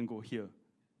 it doesn't go here.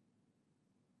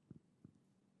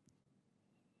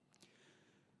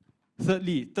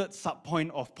 Thirdly, third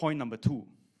sub-point of point number 2.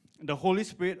 The Holy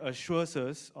Spirit assures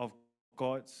us of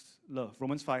God's love.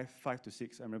 Romans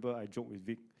 5:5-6. I remember I joked with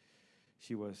Vic.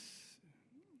 We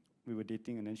were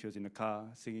dating and then she was in the car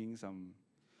singing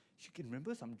she can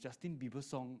remember some Justin Bieber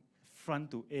song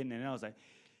front to end, and then I was like,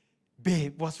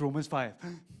 babe, what's Romans 5?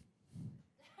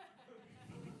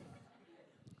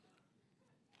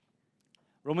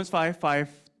 Romans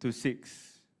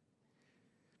 5:5-6.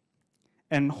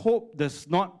 And hope does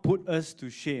not put us to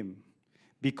shame,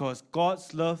 because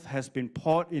God's love has been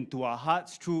poured into our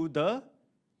hearts through the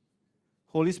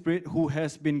Holy Spirit who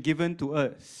has been given to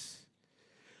us.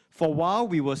 For while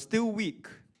we were still weak,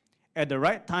 at the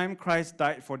right time Christ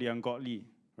died for the ungodly,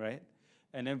 right?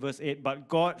 And then verse 8, but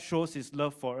God shows his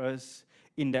love for us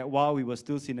in that while we were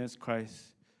still sinners,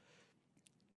 Christ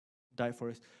died for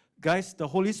us. Guys, the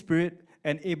Holy Spirit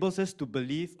enables us to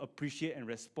believe, appreciate, and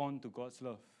respond to God's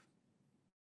love.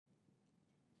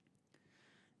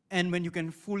 And when you can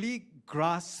fully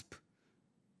grasp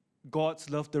God's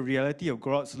love, the reality of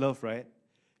God's love, right?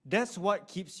 That's what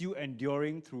keeps you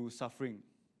enduring through suffering.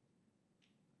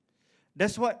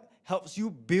 That's what helps you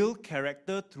build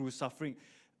character through suffering.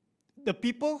 The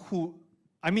people who,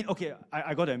 I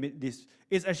got to admit this.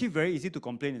 It's actually very easy to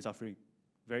complain in suffering.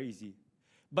 Very easy.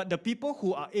 But the people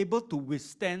who are able to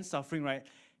withstand suffering, right,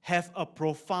 have a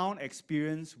profound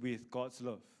experience with God's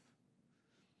love.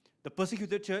 The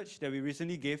persecuted church that we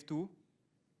recently gave to,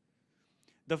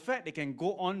 the fact they can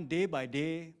go on day by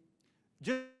day,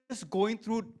 just going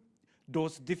through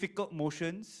those difficult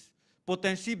motions,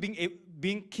 potentially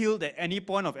being killed at any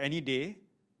point of any day,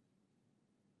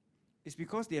 is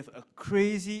because they have a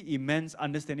crazy, immense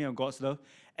understanding of God's love.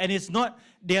 And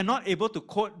they are not able to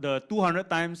quote the 200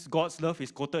 times God's love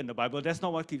is quoted in the Bible. That's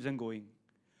not what keeps them going.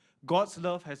 God's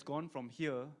love has gone from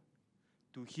here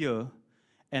to here,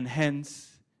 and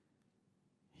hence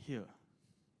here.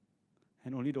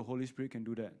 And only the Holy Spirit can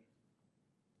do that.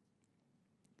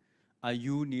 Are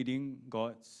you needing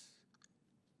God's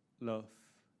love?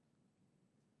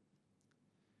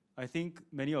 I think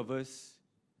many of us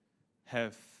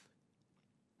have.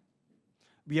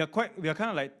 We are kind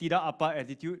of like Tida Apa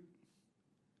attitude.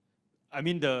 I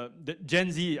mean, the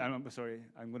Gen Z, I'm sorry,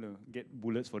 I'm going to get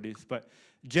bullets for this, but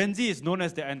Gen Z is known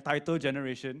as the entitled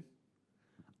generation.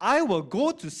 I will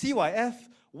go to CYF.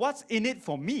 What's in it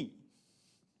for me?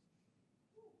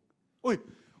 Oi,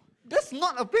 that's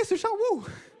not a place to shout woo.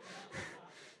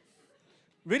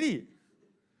 Really?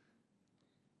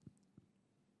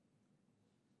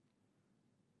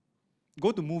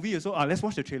 Go to movie also. Let's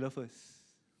watch the trailer first.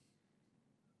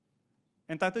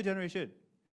 Entitled generation.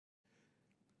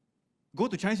 Go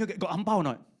to Chinese, got ang pao or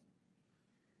not?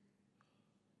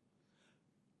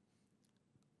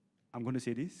 I'm going to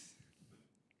say this.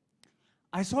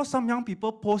 I saw some young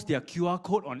people post their QR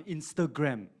code on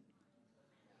Instagram.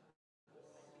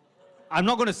 I'm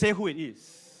not going to say who it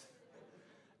is.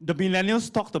 The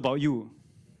millennials talked about you.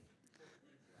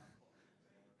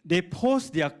 They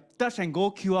post their touch and go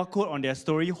QR code on their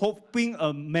story, hoping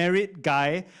a married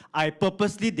guy, I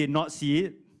purposely did not see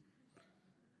it,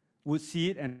 would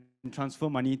see it and transfer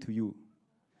money to you.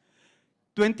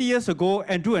 20 years ago,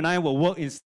 Andrew and I will work in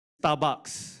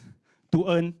Starbucks to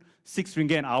earn 6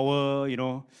 ringgit an hour,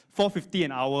 $4.50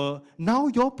 an hour. Now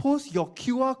you all post your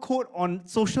QR code on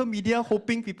social media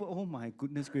hoping people, oh my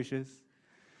goodness gracious.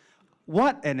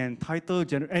 What an entitled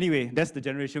generation. Anyway, that's the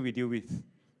generation we deal with.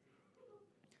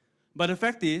 But the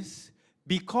fact is,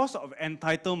 because of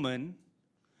entitlement,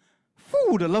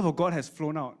 the love of God has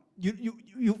flown out.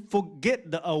 You forget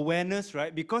the awareness,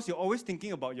 right? Because you're always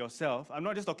thinking about yourself. I'm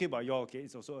not just talking about y'all, okay?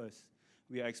 It's also us.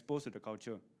 We are exposed to the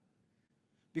culture.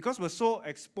 Because we're so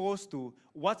exposed to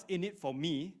what's in it for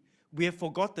me, we have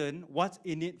forgotten what's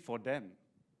in it for them.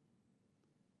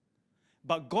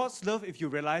 But God's love, if you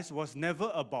realize, was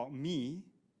never about me.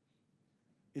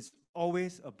 It's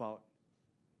always about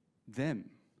them.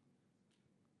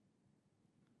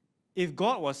 If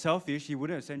God was selfish, he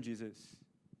wouldn't have sent Jesus.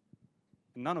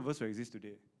 None of us will exist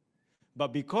today.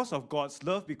 But because of God's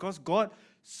love, because God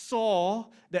saw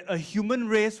that a human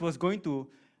race was going to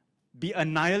be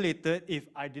annihilated if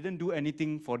I didn't do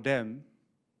anything for them.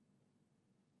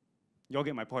 You all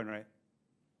get my point, right?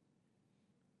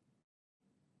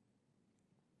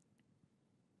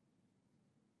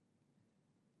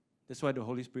 That's why the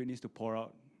Holy Spirit needs to pour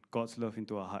out God's love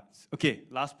into our hearts. Okay,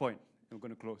 last point. I'm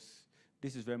going to close.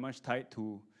 This is very much tied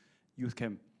to youth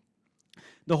camp.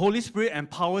 The Holy Spirit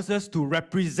empowers us to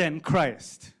represent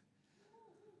Christ.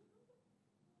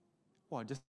 Wow,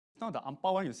 just now the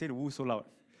ampao one, you say the woo so loud.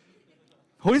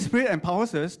 Holy Spirit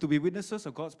empowers us to be witnesses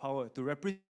of God's power, to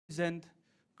represent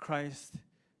Christ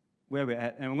where we're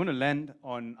at. And we're going to land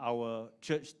on our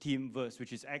church theme verse,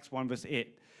 which is Acts 1 verse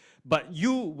 8. But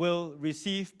you will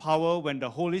receive power when the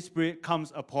Holy Spirit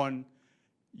comes upon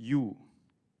you.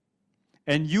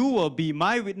 And you will be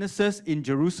my witnesses in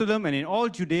Jerusalem and in all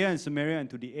Judea and Samaria and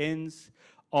to the ends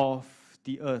of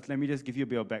the earth. Let me just give you a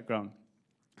bit of background.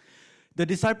 The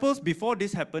disciples, before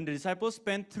this happened, the disciples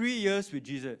spent 3 years with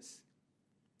Jesus.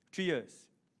 3 years.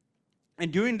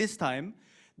 And during this time,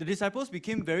 the disciples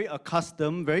became very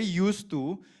accustomed, very used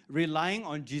to relying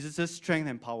on Jesus' strength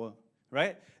and power,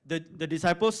 right? The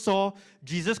disciples saw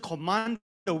Jesus command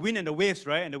the wind and the waves,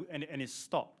 right? And it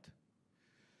stopped.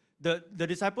 The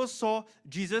disciples saw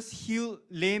Jesus heal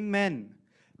lame men.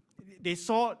 They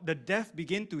saw the deaf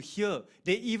begin to hear.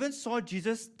 They even saw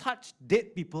Jesus touch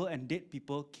dead people and dead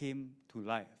people came to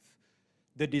life.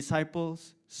 The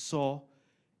disciples saw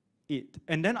it.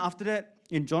 And then after that,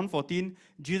 in John 14,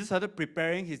 Jesus started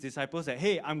preparing his disciples that,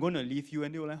 hey, I'm going to leave you.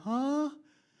 And they were like, huh?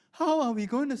 How are we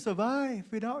going to survive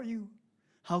without you?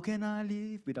 How can I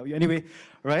live without you? Anyway,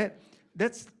 right?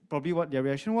 That's probably what their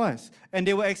reaction was. And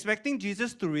they were expecting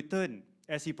Jesus to return,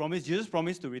 as he promised. Jesus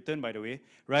promised to return, by the way,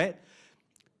 right?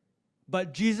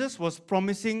 But Jesus was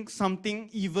promising something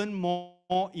even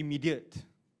more immediate.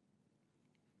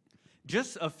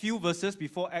 Just a few verses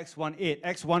before Acts 1:8,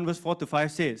 Acts 1 verse 4 to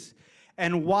 5 says,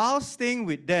 and while staying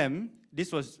with them,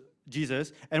 this was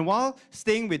Jesus, and while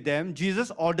staying with them,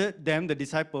 Jesus ordered them, the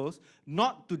disciples,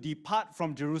 not to depart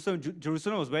from Jerusalem.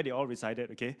 Jerusalem was where they all resided,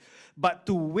 okay? But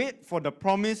to wait for the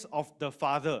promise of the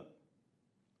Father,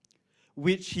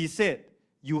 which he said,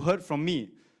 you heard from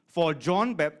me. For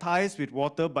John baptized with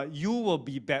water, but you will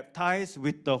be baptized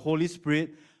with the Holy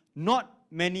Spirit not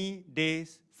many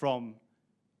days from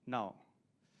now.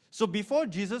 So before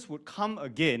Jesus would come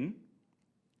again,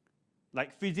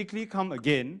 like physically come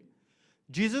again,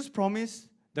 Jesus promised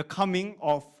the coming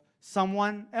of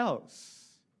someone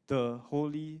else, the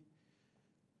Holy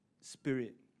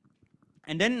Spirit.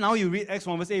 And then now you read Acts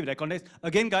 1 verse 8 with that context.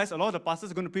 Again, guys, a lot of the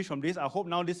pastors are going to preach from this. I hope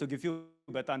now this will give you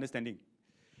a better understanding.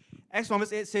 Acts 1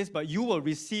 verse 8 says, but you will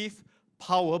receive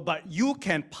power, but you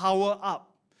can power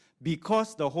up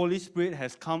because the Holy Spirit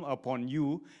has come upon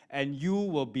you and you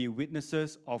will be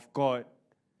witnesses of God.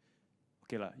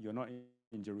 Okay, you're not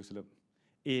in Jerusalem.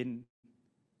 In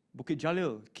Bukit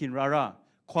Jalil, Kinrara,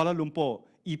 Kuala Lumpur,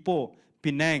 Ipoh,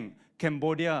 Penang,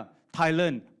 Cambodia,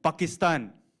 Thailand,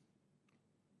 Pakistan.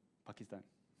 Pakistan,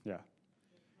 yeah.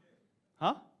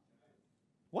 Huh?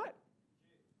 What?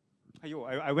 Ayo,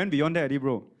 I went beyond that already,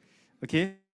 bro.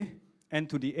 Okay? And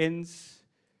to the ends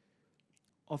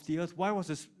of the earth. Why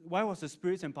was the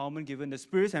Spirit's empowerment given? The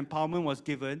Spirit's empowerment was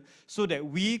given so that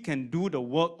we can do the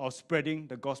work of spreading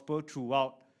the gospel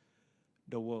throughout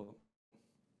the world.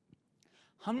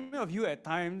 How many of you at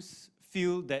times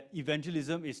feel that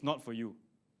evangelism is not for you?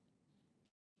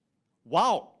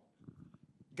 Wow!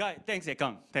 Guy, thanks,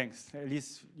 Ekang. Thanks. At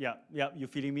least, yeah, you're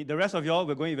feeling me. The rest of y'all,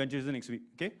 we're going evangelism next week,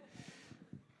 okay?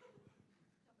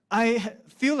 I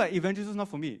feel like evangelism is not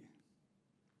for me.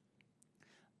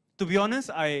 To be honest,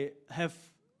 Andrew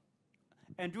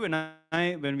and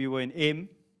I, when we were in AIM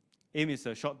is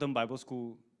a short-term Bible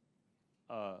school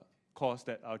course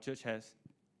that our church has.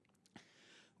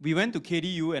 We went to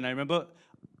KDU, and I remember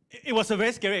it was a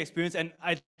very scary experience, and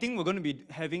I think we're going to be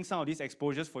having some of these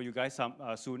exposures for you guys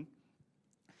soon.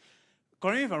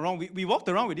 Correct me if I'm wrong, we walked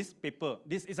around with this paper.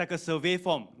 This is like a survey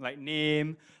form, like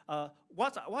name.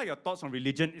 What are your thoughts on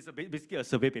religion? It's basically a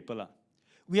survey paper.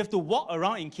 We have to walk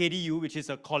around in KDU, which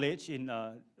is a college in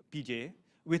PJ,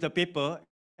 with a paper,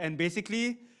 and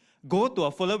basically go to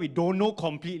a fellow we don't know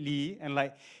completely, and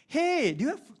like, hey, do you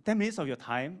have 10 minutes of your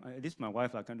time? This is my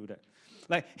wife, I can't do that.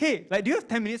 Like, hey, do you have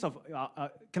 10 minutes of,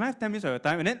 can I have 10 minutes of your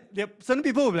time? And then there are certain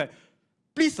people will be like,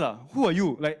 please, who are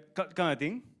you? Like, kind of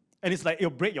thing. And it's like, it'll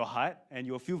break your heart, and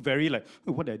you'll feel very like,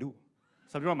 oh, what did I do?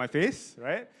 Something on my face,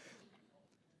 right?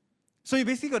 So you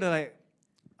basically got to like,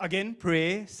 again,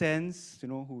 pray, sense,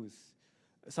 who's.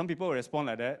 Some people will respond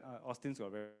like that. Austin's got a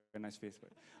very, very nice face.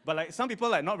 But like some people,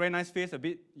 like not very nice face, a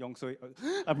bit young, so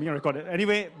I'm being recorded.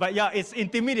 Anyway, but yeah, it's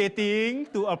intimidating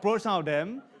to approach some of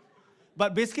them.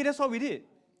 But basically, that's what we did.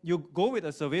 You go with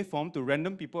a survey form to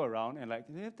random people around and like,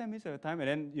 they have 10 minutes at a time.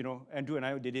 And then, Andrew and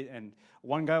I did it. And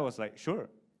one guy was like, sure.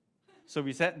 So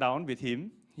we sat down with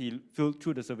him. He filled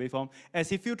through the survey form. As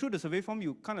he filled through the survey form,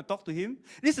 you kind of talk to him.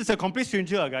 This is a complete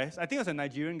stranger, guys. I think it was a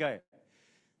Nigerian guy.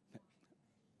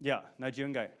 Yeah,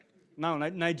 Nigerian guy. Now,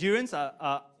 Nigerians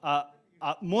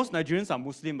most Nigerians are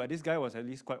Muslim, but this guy was at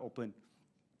least quite open.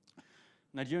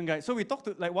 Nigerian guy. So we talked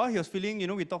to, like, while he was filling,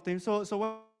 we talked to him. So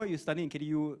what are you studying in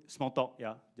KDU? Small talk,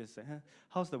 yeah. Just say,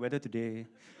 how's the weather today?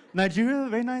 Nigeria,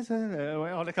 very nice,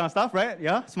 all that kind of stuff, right?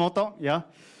 Yeah, small talk, yeah.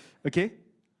 Okay.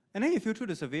 And then he filled through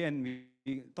the survey and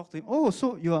we talked to him. Oh,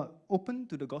 so you are open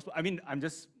to the gospel? I mean, I'm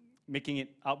just making it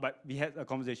out, but we had a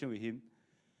conversation with him.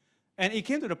 And it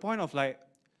came to the point of like,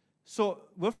 so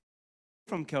we're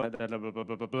from Calvary, blah, blah, blah,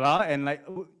 blah, blah, blah, and like,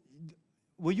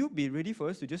 will you be ready for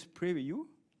us to just pray with you?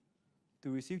 To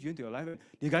receive you into your life?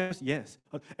 The guy goes, yes.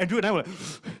 Andrew and I were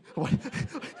like,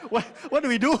 what do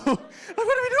we do? What do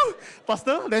we do?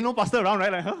 Pastor? There's no pastor around,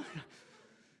 right? Like, huh?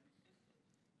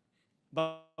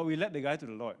 But we led the guy to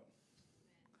the Lord.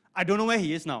 I don't know where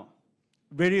he is now.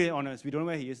 Very honest, we don't know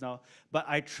where he is now. But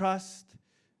I trust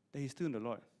that he's still in the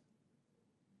Lord.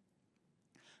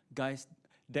 Guys,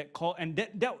 that call, and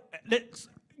that's,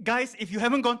 guys, if you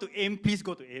haven't gone to AIM, please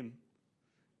go to AIM.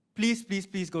 Please, please,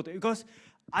 please go to AIM. Because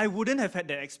I wouldn't have had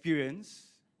that experience.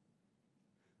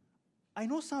 I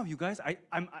know some of you guys,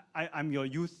 I'm your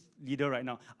youth leader right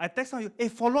now. I text some of you, hey,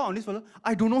 follow on this fellow.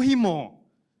 I don't know him more.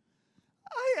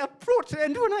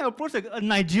 Andrew and I approached a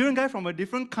Nigerian guy from a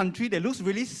different country that looks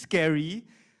really scary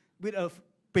with a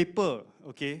paper,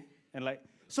 okay? And like,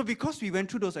 so because we went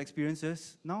through those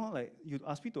experiences, now like, you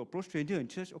ask me to approach stranger in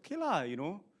church, okay lah,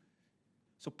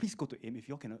 So please go to AIM. If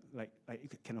you can,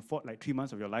 can afford like 3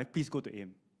 months of your life, please go to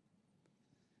AIM.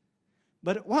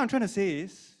 But what I'm trying to say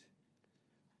is,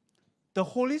 the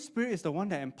Holy Spirit is the one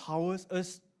that empowers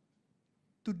us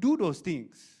to do those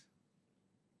things.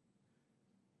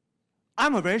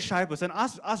 I'm a very shy person.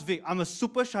 Ask Vic, I'm a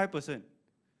super shy person.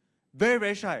 Very,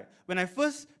 very shy. When I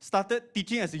first started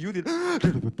teaching as a youth, did I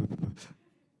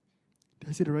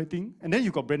say the right thing? And then you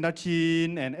got Brenda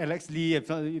Chin and Alex Lee, if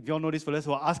you all know these fellas,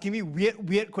 who are asking me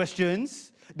weird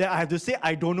questions that I have to say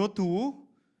I don't know too.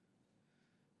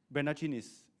 Brenda Chin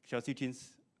is Chelsea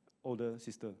Chin's older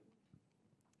sister.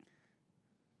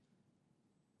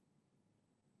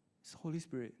 It's the Holy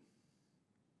Spirit.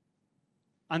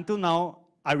 Until now,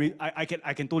 I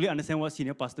can totally understand what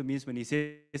senior pastor means when he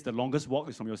says the longest walk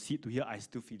is from your seat to here. I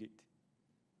still feel it.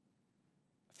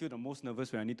 I feel the most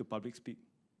nervous when I need to public speak.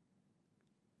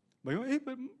 But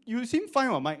you seem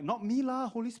fine, Mike. Not me lah,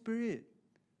 Holy Spirit.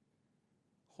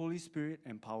 Holy Spirit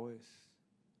empowers.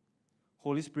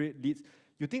 Holy Spirit leads.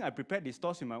 You think I prepared these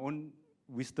thoughts with my own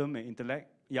wisdom and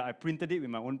intellect? Yeah, I printed it with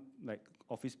my own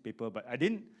office paper, but I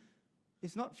didn't.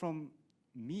 It's not from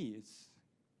me, it's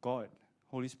God,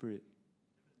 Holy Spirit.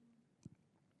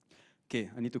 Okay,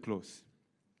 I need to close.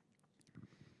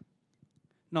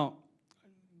 Now,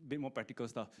 a bit more practical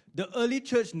stuff. The early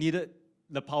church needed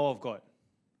the power of God.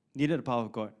 Needed the power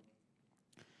of God.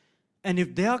 And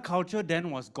if their culture then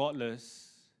was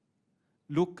godless,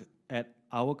 look at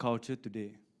our culture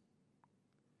today.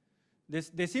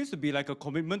 There seems to be like a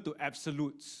commitment to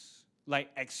absolutes, like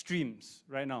extremes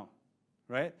right now,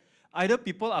 right? Either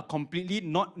people are completely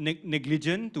not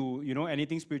negligent to,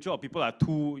 anything spiritual, or people are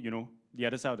too, the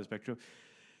other side of the spectrum.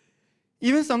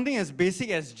 Even something as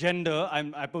basic as gender,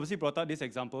 I purposely brought out this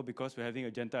example because we're having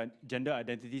a gender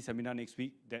identity seminar next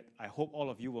week that I hope all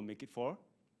of you will make it for.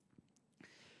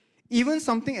 Even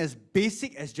something as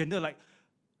basic as gender, like,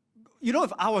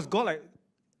 if I was God, like,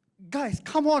 guys,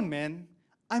 come on, man.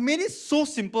 I made it so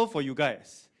simple for you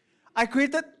guys. I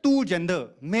created 2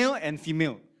 gender, male and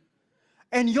female.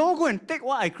 And y'all go and take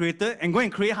what I created and go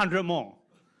and create 100 more.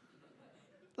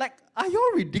 Like, are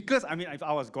y'all ridiculous? I mean, if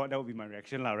I was God, that would be my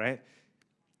reaction, right?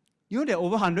 There are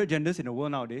over 100 genders in the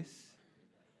world nowadays.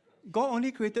 God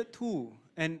only created 2.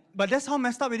 But that's how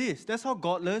messed up it is. That's how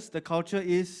godless the culture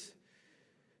is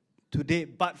today.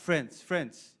 But friends,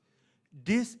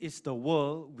 this is the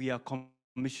world we are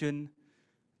commissioned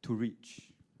to reach.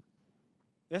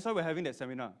 That's why we're having that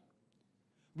seminar.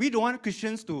 We don't want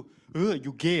Christians to,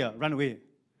 you gay, run away.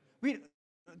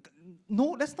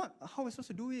 No, that's not how we're supposed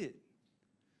to do it.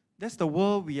 That's the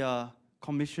world we are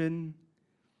commissioned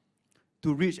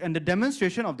to reach. And the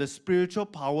demonstration of the spiritual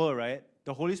power, right,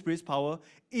 the Holy Spirit's power,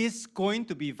 is going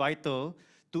to be vital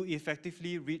to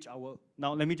effectively reach our...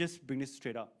 Now, let me just bring this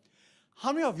straight up.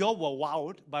 How many of y'all were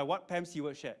wowed by what Pam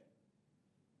Seward shared?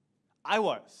 I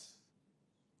was.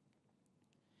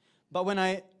 But when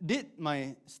I did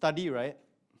my study, right,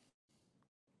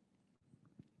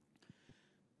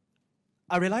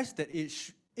 I realized that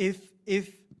if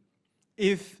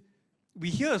we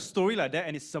hear a story like that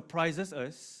and it surprises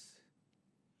us,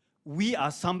 we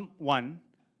are someone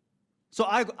So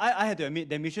I had to admit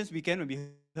that missions weekend when we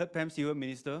heard Pam Stewart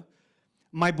minister,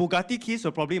 my Bugatti keys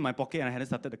were probably in my pocket and I hadn't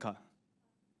started the car.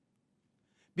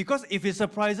 Because if it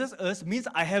surprises us, means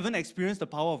I haven't experienced the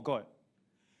power of God.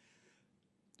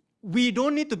 We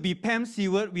don't need to be Pam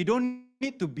Stewart. We don't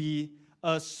need to be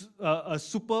a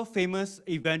super famous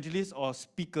evangelist or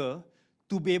speaker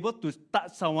to be able to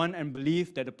touch someone and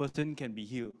believe that the person can be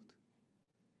healed.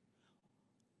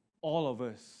 All of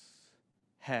us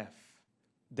have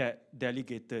that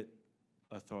delegated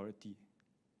authority.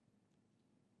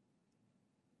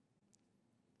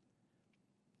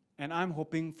 And I'm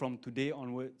hoping from today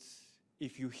onwards,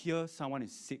 if you hear someone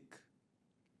is sick,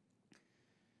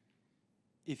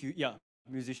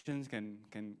 musicians can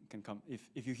come.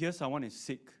 If you hear someone is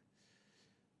sick,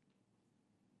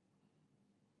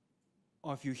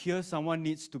 or if you hear someone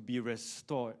needs to be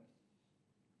restored,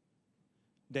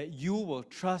 that you will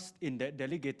trust in that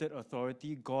delegated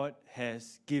authority God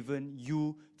has given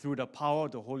you through the power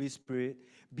of the Holy Spirit.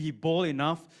 Be bold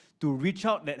enough to reach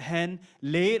out that hand,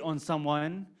 lay it on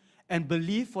someone, and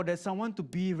believe for that someone to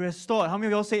be restored. How many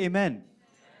of y'all say amen?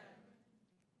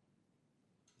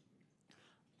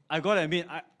 I gotta admit,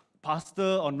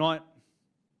 pastor or not,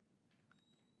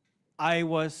 I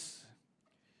always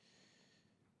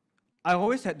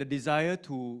had the desire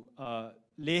to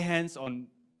lay hands on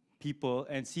people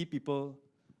and see people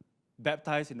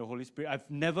baptized in the Holy Spirit. I've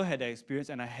never had that experience,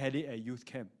 and I had it at youth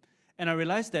camp. And I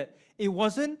realized that it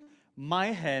wasn't my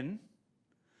hand,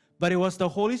 but it was the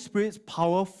Holy Spirit's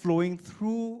power flowing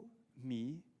through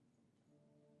me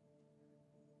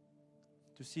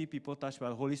to see people touched by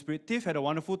the Holy Spirit. Tiff had a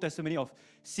wonderful testimony of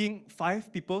seeing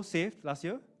 5 people saved last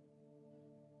year.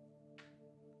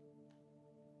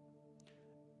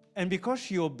 And because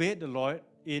she obeyed the Lord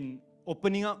in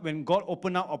opening up, when God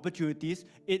opened up opportunities,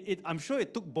 I'm sure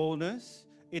it took boldness,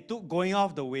 it took going out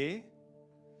of the way.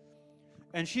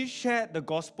 And she shared the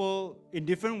gospel in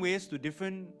different ways to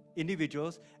different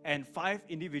individuals, and 5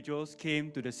 individuals came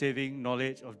to the saving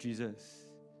knowledge of Jesus.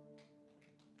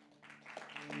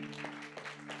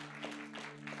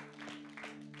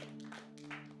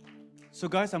 So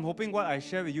guys, I'm hoping what I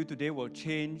share with you today will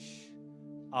change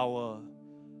our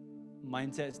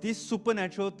mindsets. These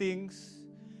supernatural things,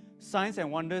 signs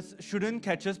and wonders, shouldn't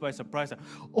catch us by surprise.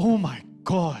 Oh my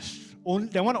gosh,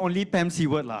 that one only Pam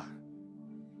Stewart lah.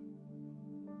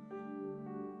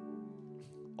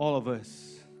 All of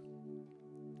us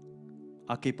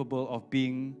are capable of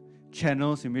being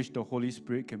channels in which the Holy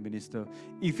Spirit can minister.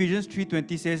 Ephesians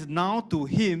 3:20 says, "Now to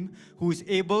Him who is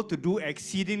able to do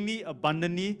exceedingly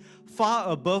abundantly,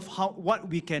 far above what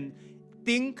we can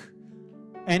think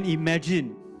and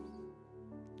imagine,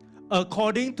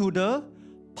 according to the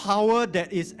power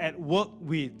that is at work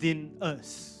within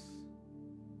us."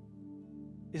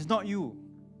 It's not you.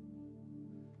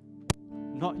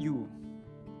 Not you,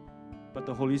 but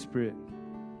the Holy Spirit.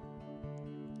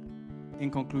 In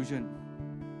conclusion,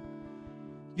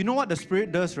 you know what the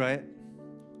Spirit does, right?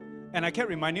 And I kept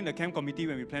reminding the camp committee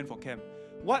when we planned for camp.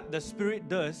 What the Spirit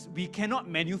does, we cannot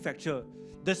manufacture.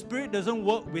 The Spirit doesn't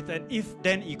work with an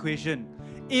if-then equation.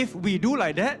 If we do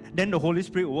like that, then the Holy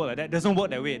Spirit will work like that. It doesn't work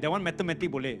that way. That one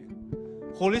mathematics boleh.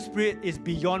 Holy Spirit is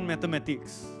beyond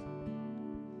mathematics.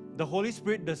 The Holy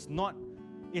Spirit is not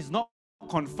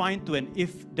confined to an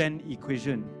if-then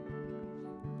equation.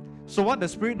 So what the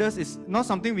Spirit does is not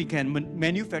something we can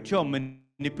manufacture or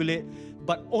manipulate,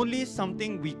 but only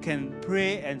something we can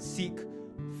pray and seek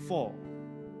for.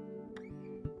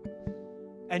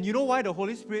 And you know why the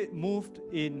Holy Spirit moved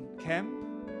in camp?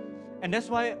 And that's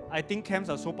why I think camps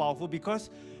are so powerful, because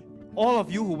all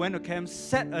of you who went to camp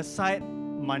set aside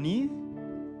money,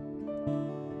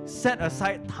 set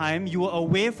aside time, you were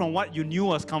away from what you knew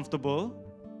was comfortable,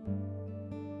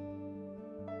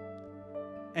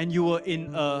 and you were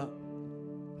in a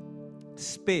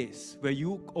space where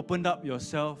you opened up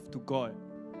yourself to God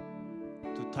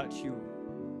to touch you.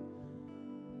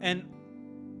 And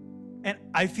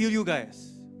I feel you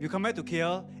guys. You come back to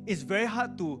KL, it's very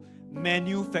hard to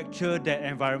manufacture that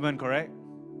environment, correct?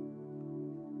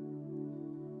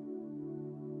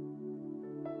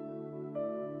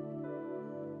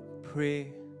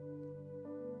 Pray,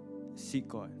 seek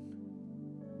God.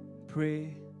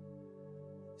 Pray,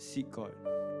 seek God.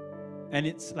 And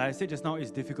it's, like I said just now,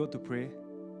 it's difficult to pray.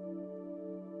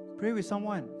 Pray with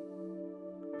someone.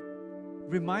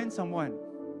 Remind someone.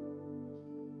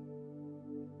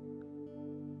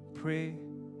 Pray,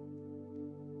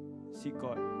 seek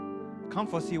God. Come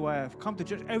for CYF. Come to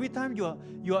church. Every time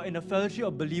you are in a fellowship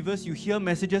of believers, you hear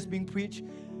messages being preached,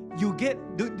 do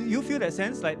you feel that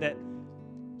sense like that?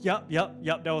 Yup,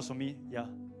 that was for me. Yeah.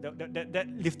 That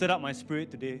lifted up my spirit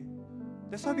today.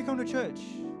 That's why we come to church.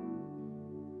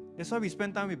 That's why we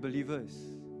spend time with believers.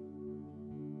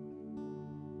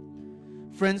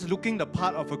 Friends, looking the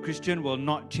part of a Christian will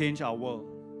not change our world.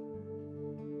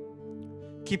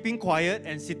 Keeping quiet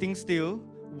and sitting still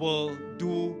will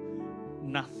do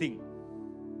nothing.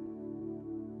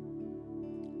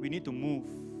 We need to move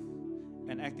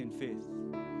and act in faith,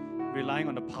 relying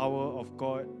on the power of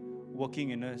God working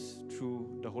in us through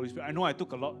the Holy Spirit. I know I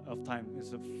took a lot of time.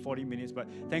 It's 40 minutes, but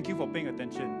thank you for paying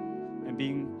attention and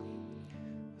being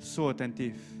so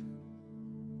attentive.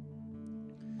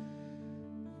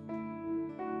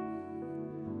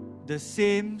 The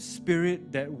same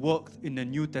Spirit that worked in the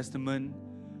New Testament,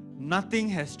 nothing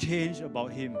has changed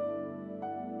about Him.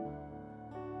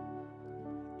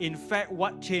 In fact,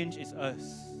 what changed is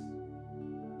us.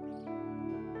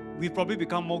 We've probably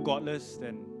become more godless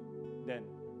than then.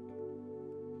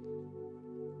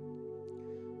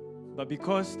 But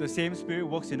because the same Spirit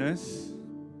works in us,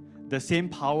 the same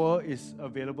power is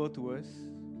available to us.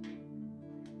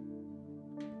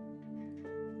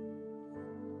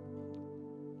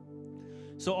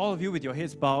 So all of you with your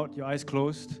heads bowed, your eyes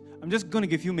closed, I'm just going to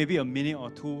give you maybe a minute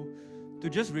or two to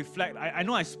just reflect. I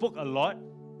know I spoke a lot,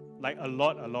 like a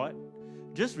lot.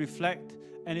 Just reflect.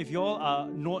 And if you all are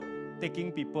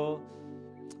note-taking people,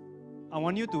 I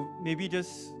want you to maybe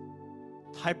just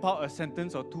type out a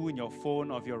sentence or two in your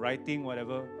phone or if you're writing,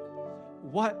 whatever.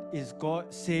 What is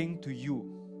God saying to you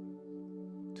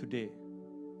today?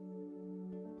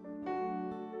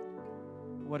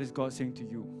 What is God saying to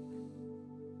you?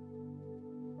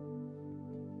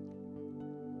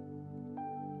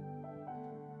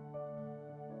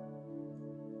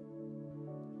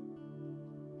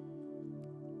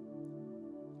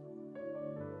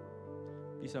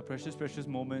 These are precious, precious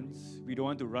moments. We don't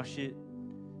want to rush it.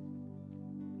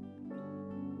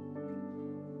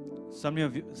 Some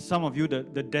of you,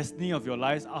 the destiny of your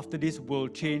lives after this will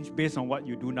change based on what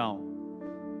you do now.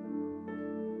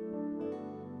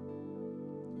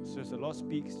 So as the Lord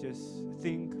speaks, just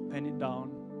think, pen it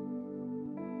down.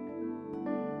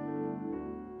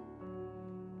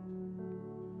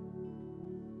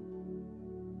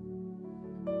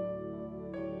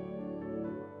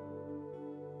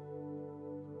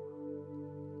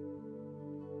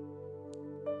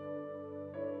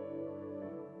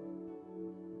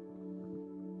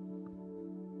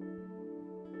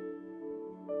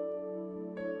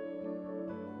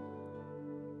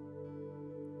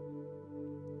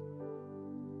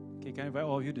 Okay, can I invite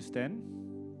all of you to stand?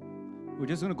 We're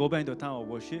just going to go back into a time of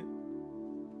worship.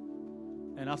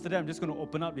 And after that, I'm just going to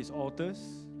open up these altars.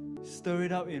 Stir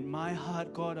it up in my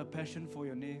heart, God, a passion for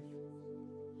your name.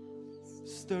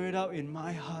 Stir it up in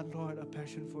my heart, Lord, a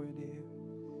passion for your name.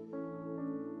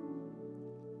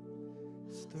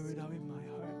 Stir it up in my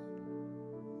heart.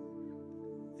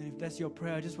 And if that's your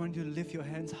prayer, I just want you to lift your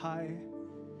hands high.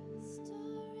 Stir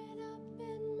it up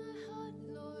in my heart,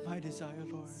 Lord. My desire,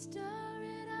 Lord. Stir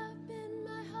it up in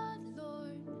my heart,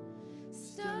 Lord.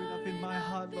 Stir it up in my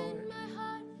heart, Lord. In my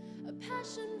heart, a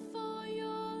passion for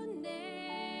your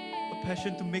name. A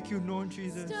passion to make you known,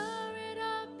 Jesus. Stir it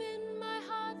up in my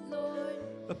heart, Lord.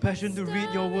 A passion to read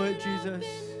your word, Stir it up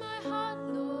Jesus. in my heart,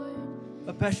 Lord.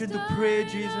 A passion to Stir pray, it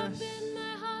up Jesus. in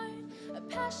my heart, a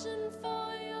passion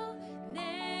for your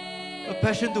name. A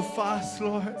passion to fast,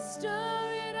 Lord.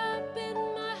 Stir it up in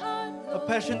my heart, A Lord.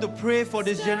 passion to pray for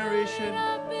this Stir generation. it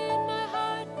up in my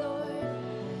heart,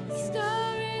 Lord.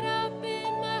 Stir it up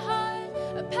in my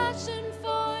heart, a passion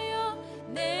for your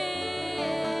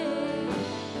name.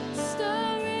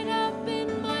 Stir it up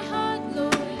in my heart,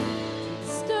 Lord.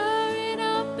 Stir it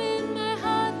up in my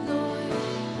heart, Lord.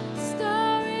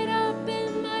 Stir it up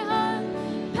in my heart,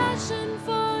 passion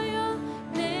for your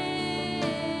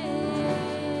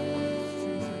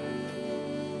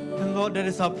name. And Lord, that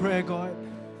is our prayer, God.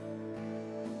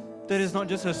 That is not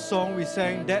just a song we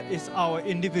sang, that is our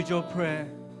individual prayer.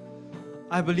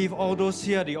 I believe all those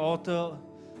here at the altar,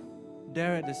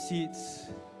 there at the seats,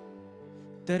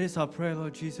 that is our prayer,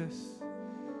 Lord Jesus.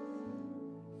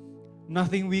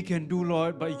 Nothing we can do,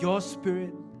 Lord, but your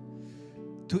Spirit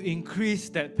to increase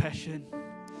that passion,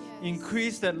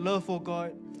 increase that love, oh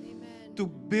God, Amen. to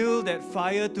build that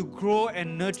fire, to grow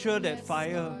and nurture that Yes,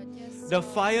 fire. Lord. Yes, The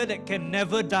Lord. fire that can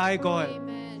never die, God.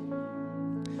 Amen.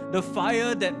 The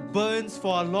fire that burns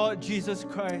for our Lord Jesus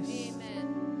Christ.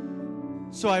 Amen.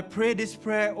 So I pray this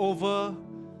prayer over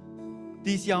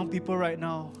these young people right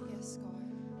now. Yes, God.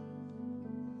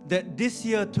 That this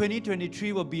year,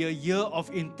 2023, will be a year of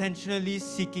intentionally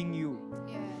seeking you.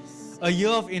 Yes. A year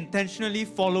of intentionally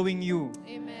following you.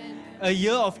 Amen. A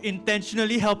year of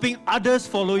intentionally helping others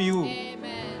follow you.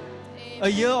 Amen. A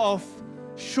year of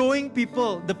showing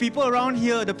people, the people around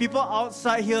here, the people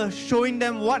outside here, showing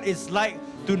them what it's like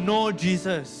to know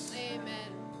Jesus. Amen.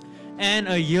 And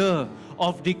a year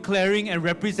of declaring and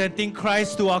representing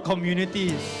Christ to our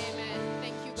communities. Amen.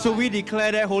 Thank you, God. So we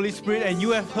declare that, Holy Spirit, and you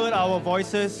have heard our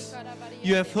voices,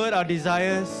 you have heard our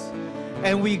desires,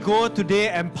 and we go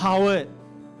today empowered,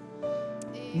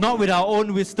 not with our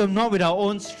own wisdom, not with our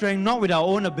own strength, not with our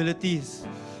own abilities,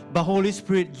 but Holy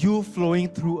Spirit, you flowing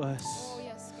through us. Oh,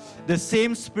 yes, God. The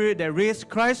same Spirit that raised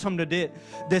Christ from the dead,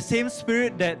 the same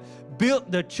Spirit that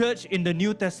built the church in the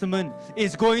New Testament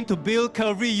is going to build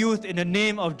Calvary Youth in the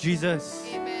name of Jesus.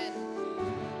 Amen.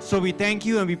 So we thank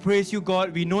you and we praise you,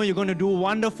 God. We know you're going to do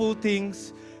wonderful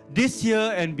things this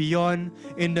year and beyond.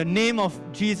 In the name of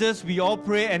Jesus, we all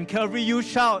pray, and Calvary Youth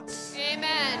shouts.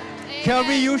 Amen. Amen.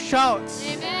 Calvary Youth shouts.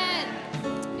 Amen.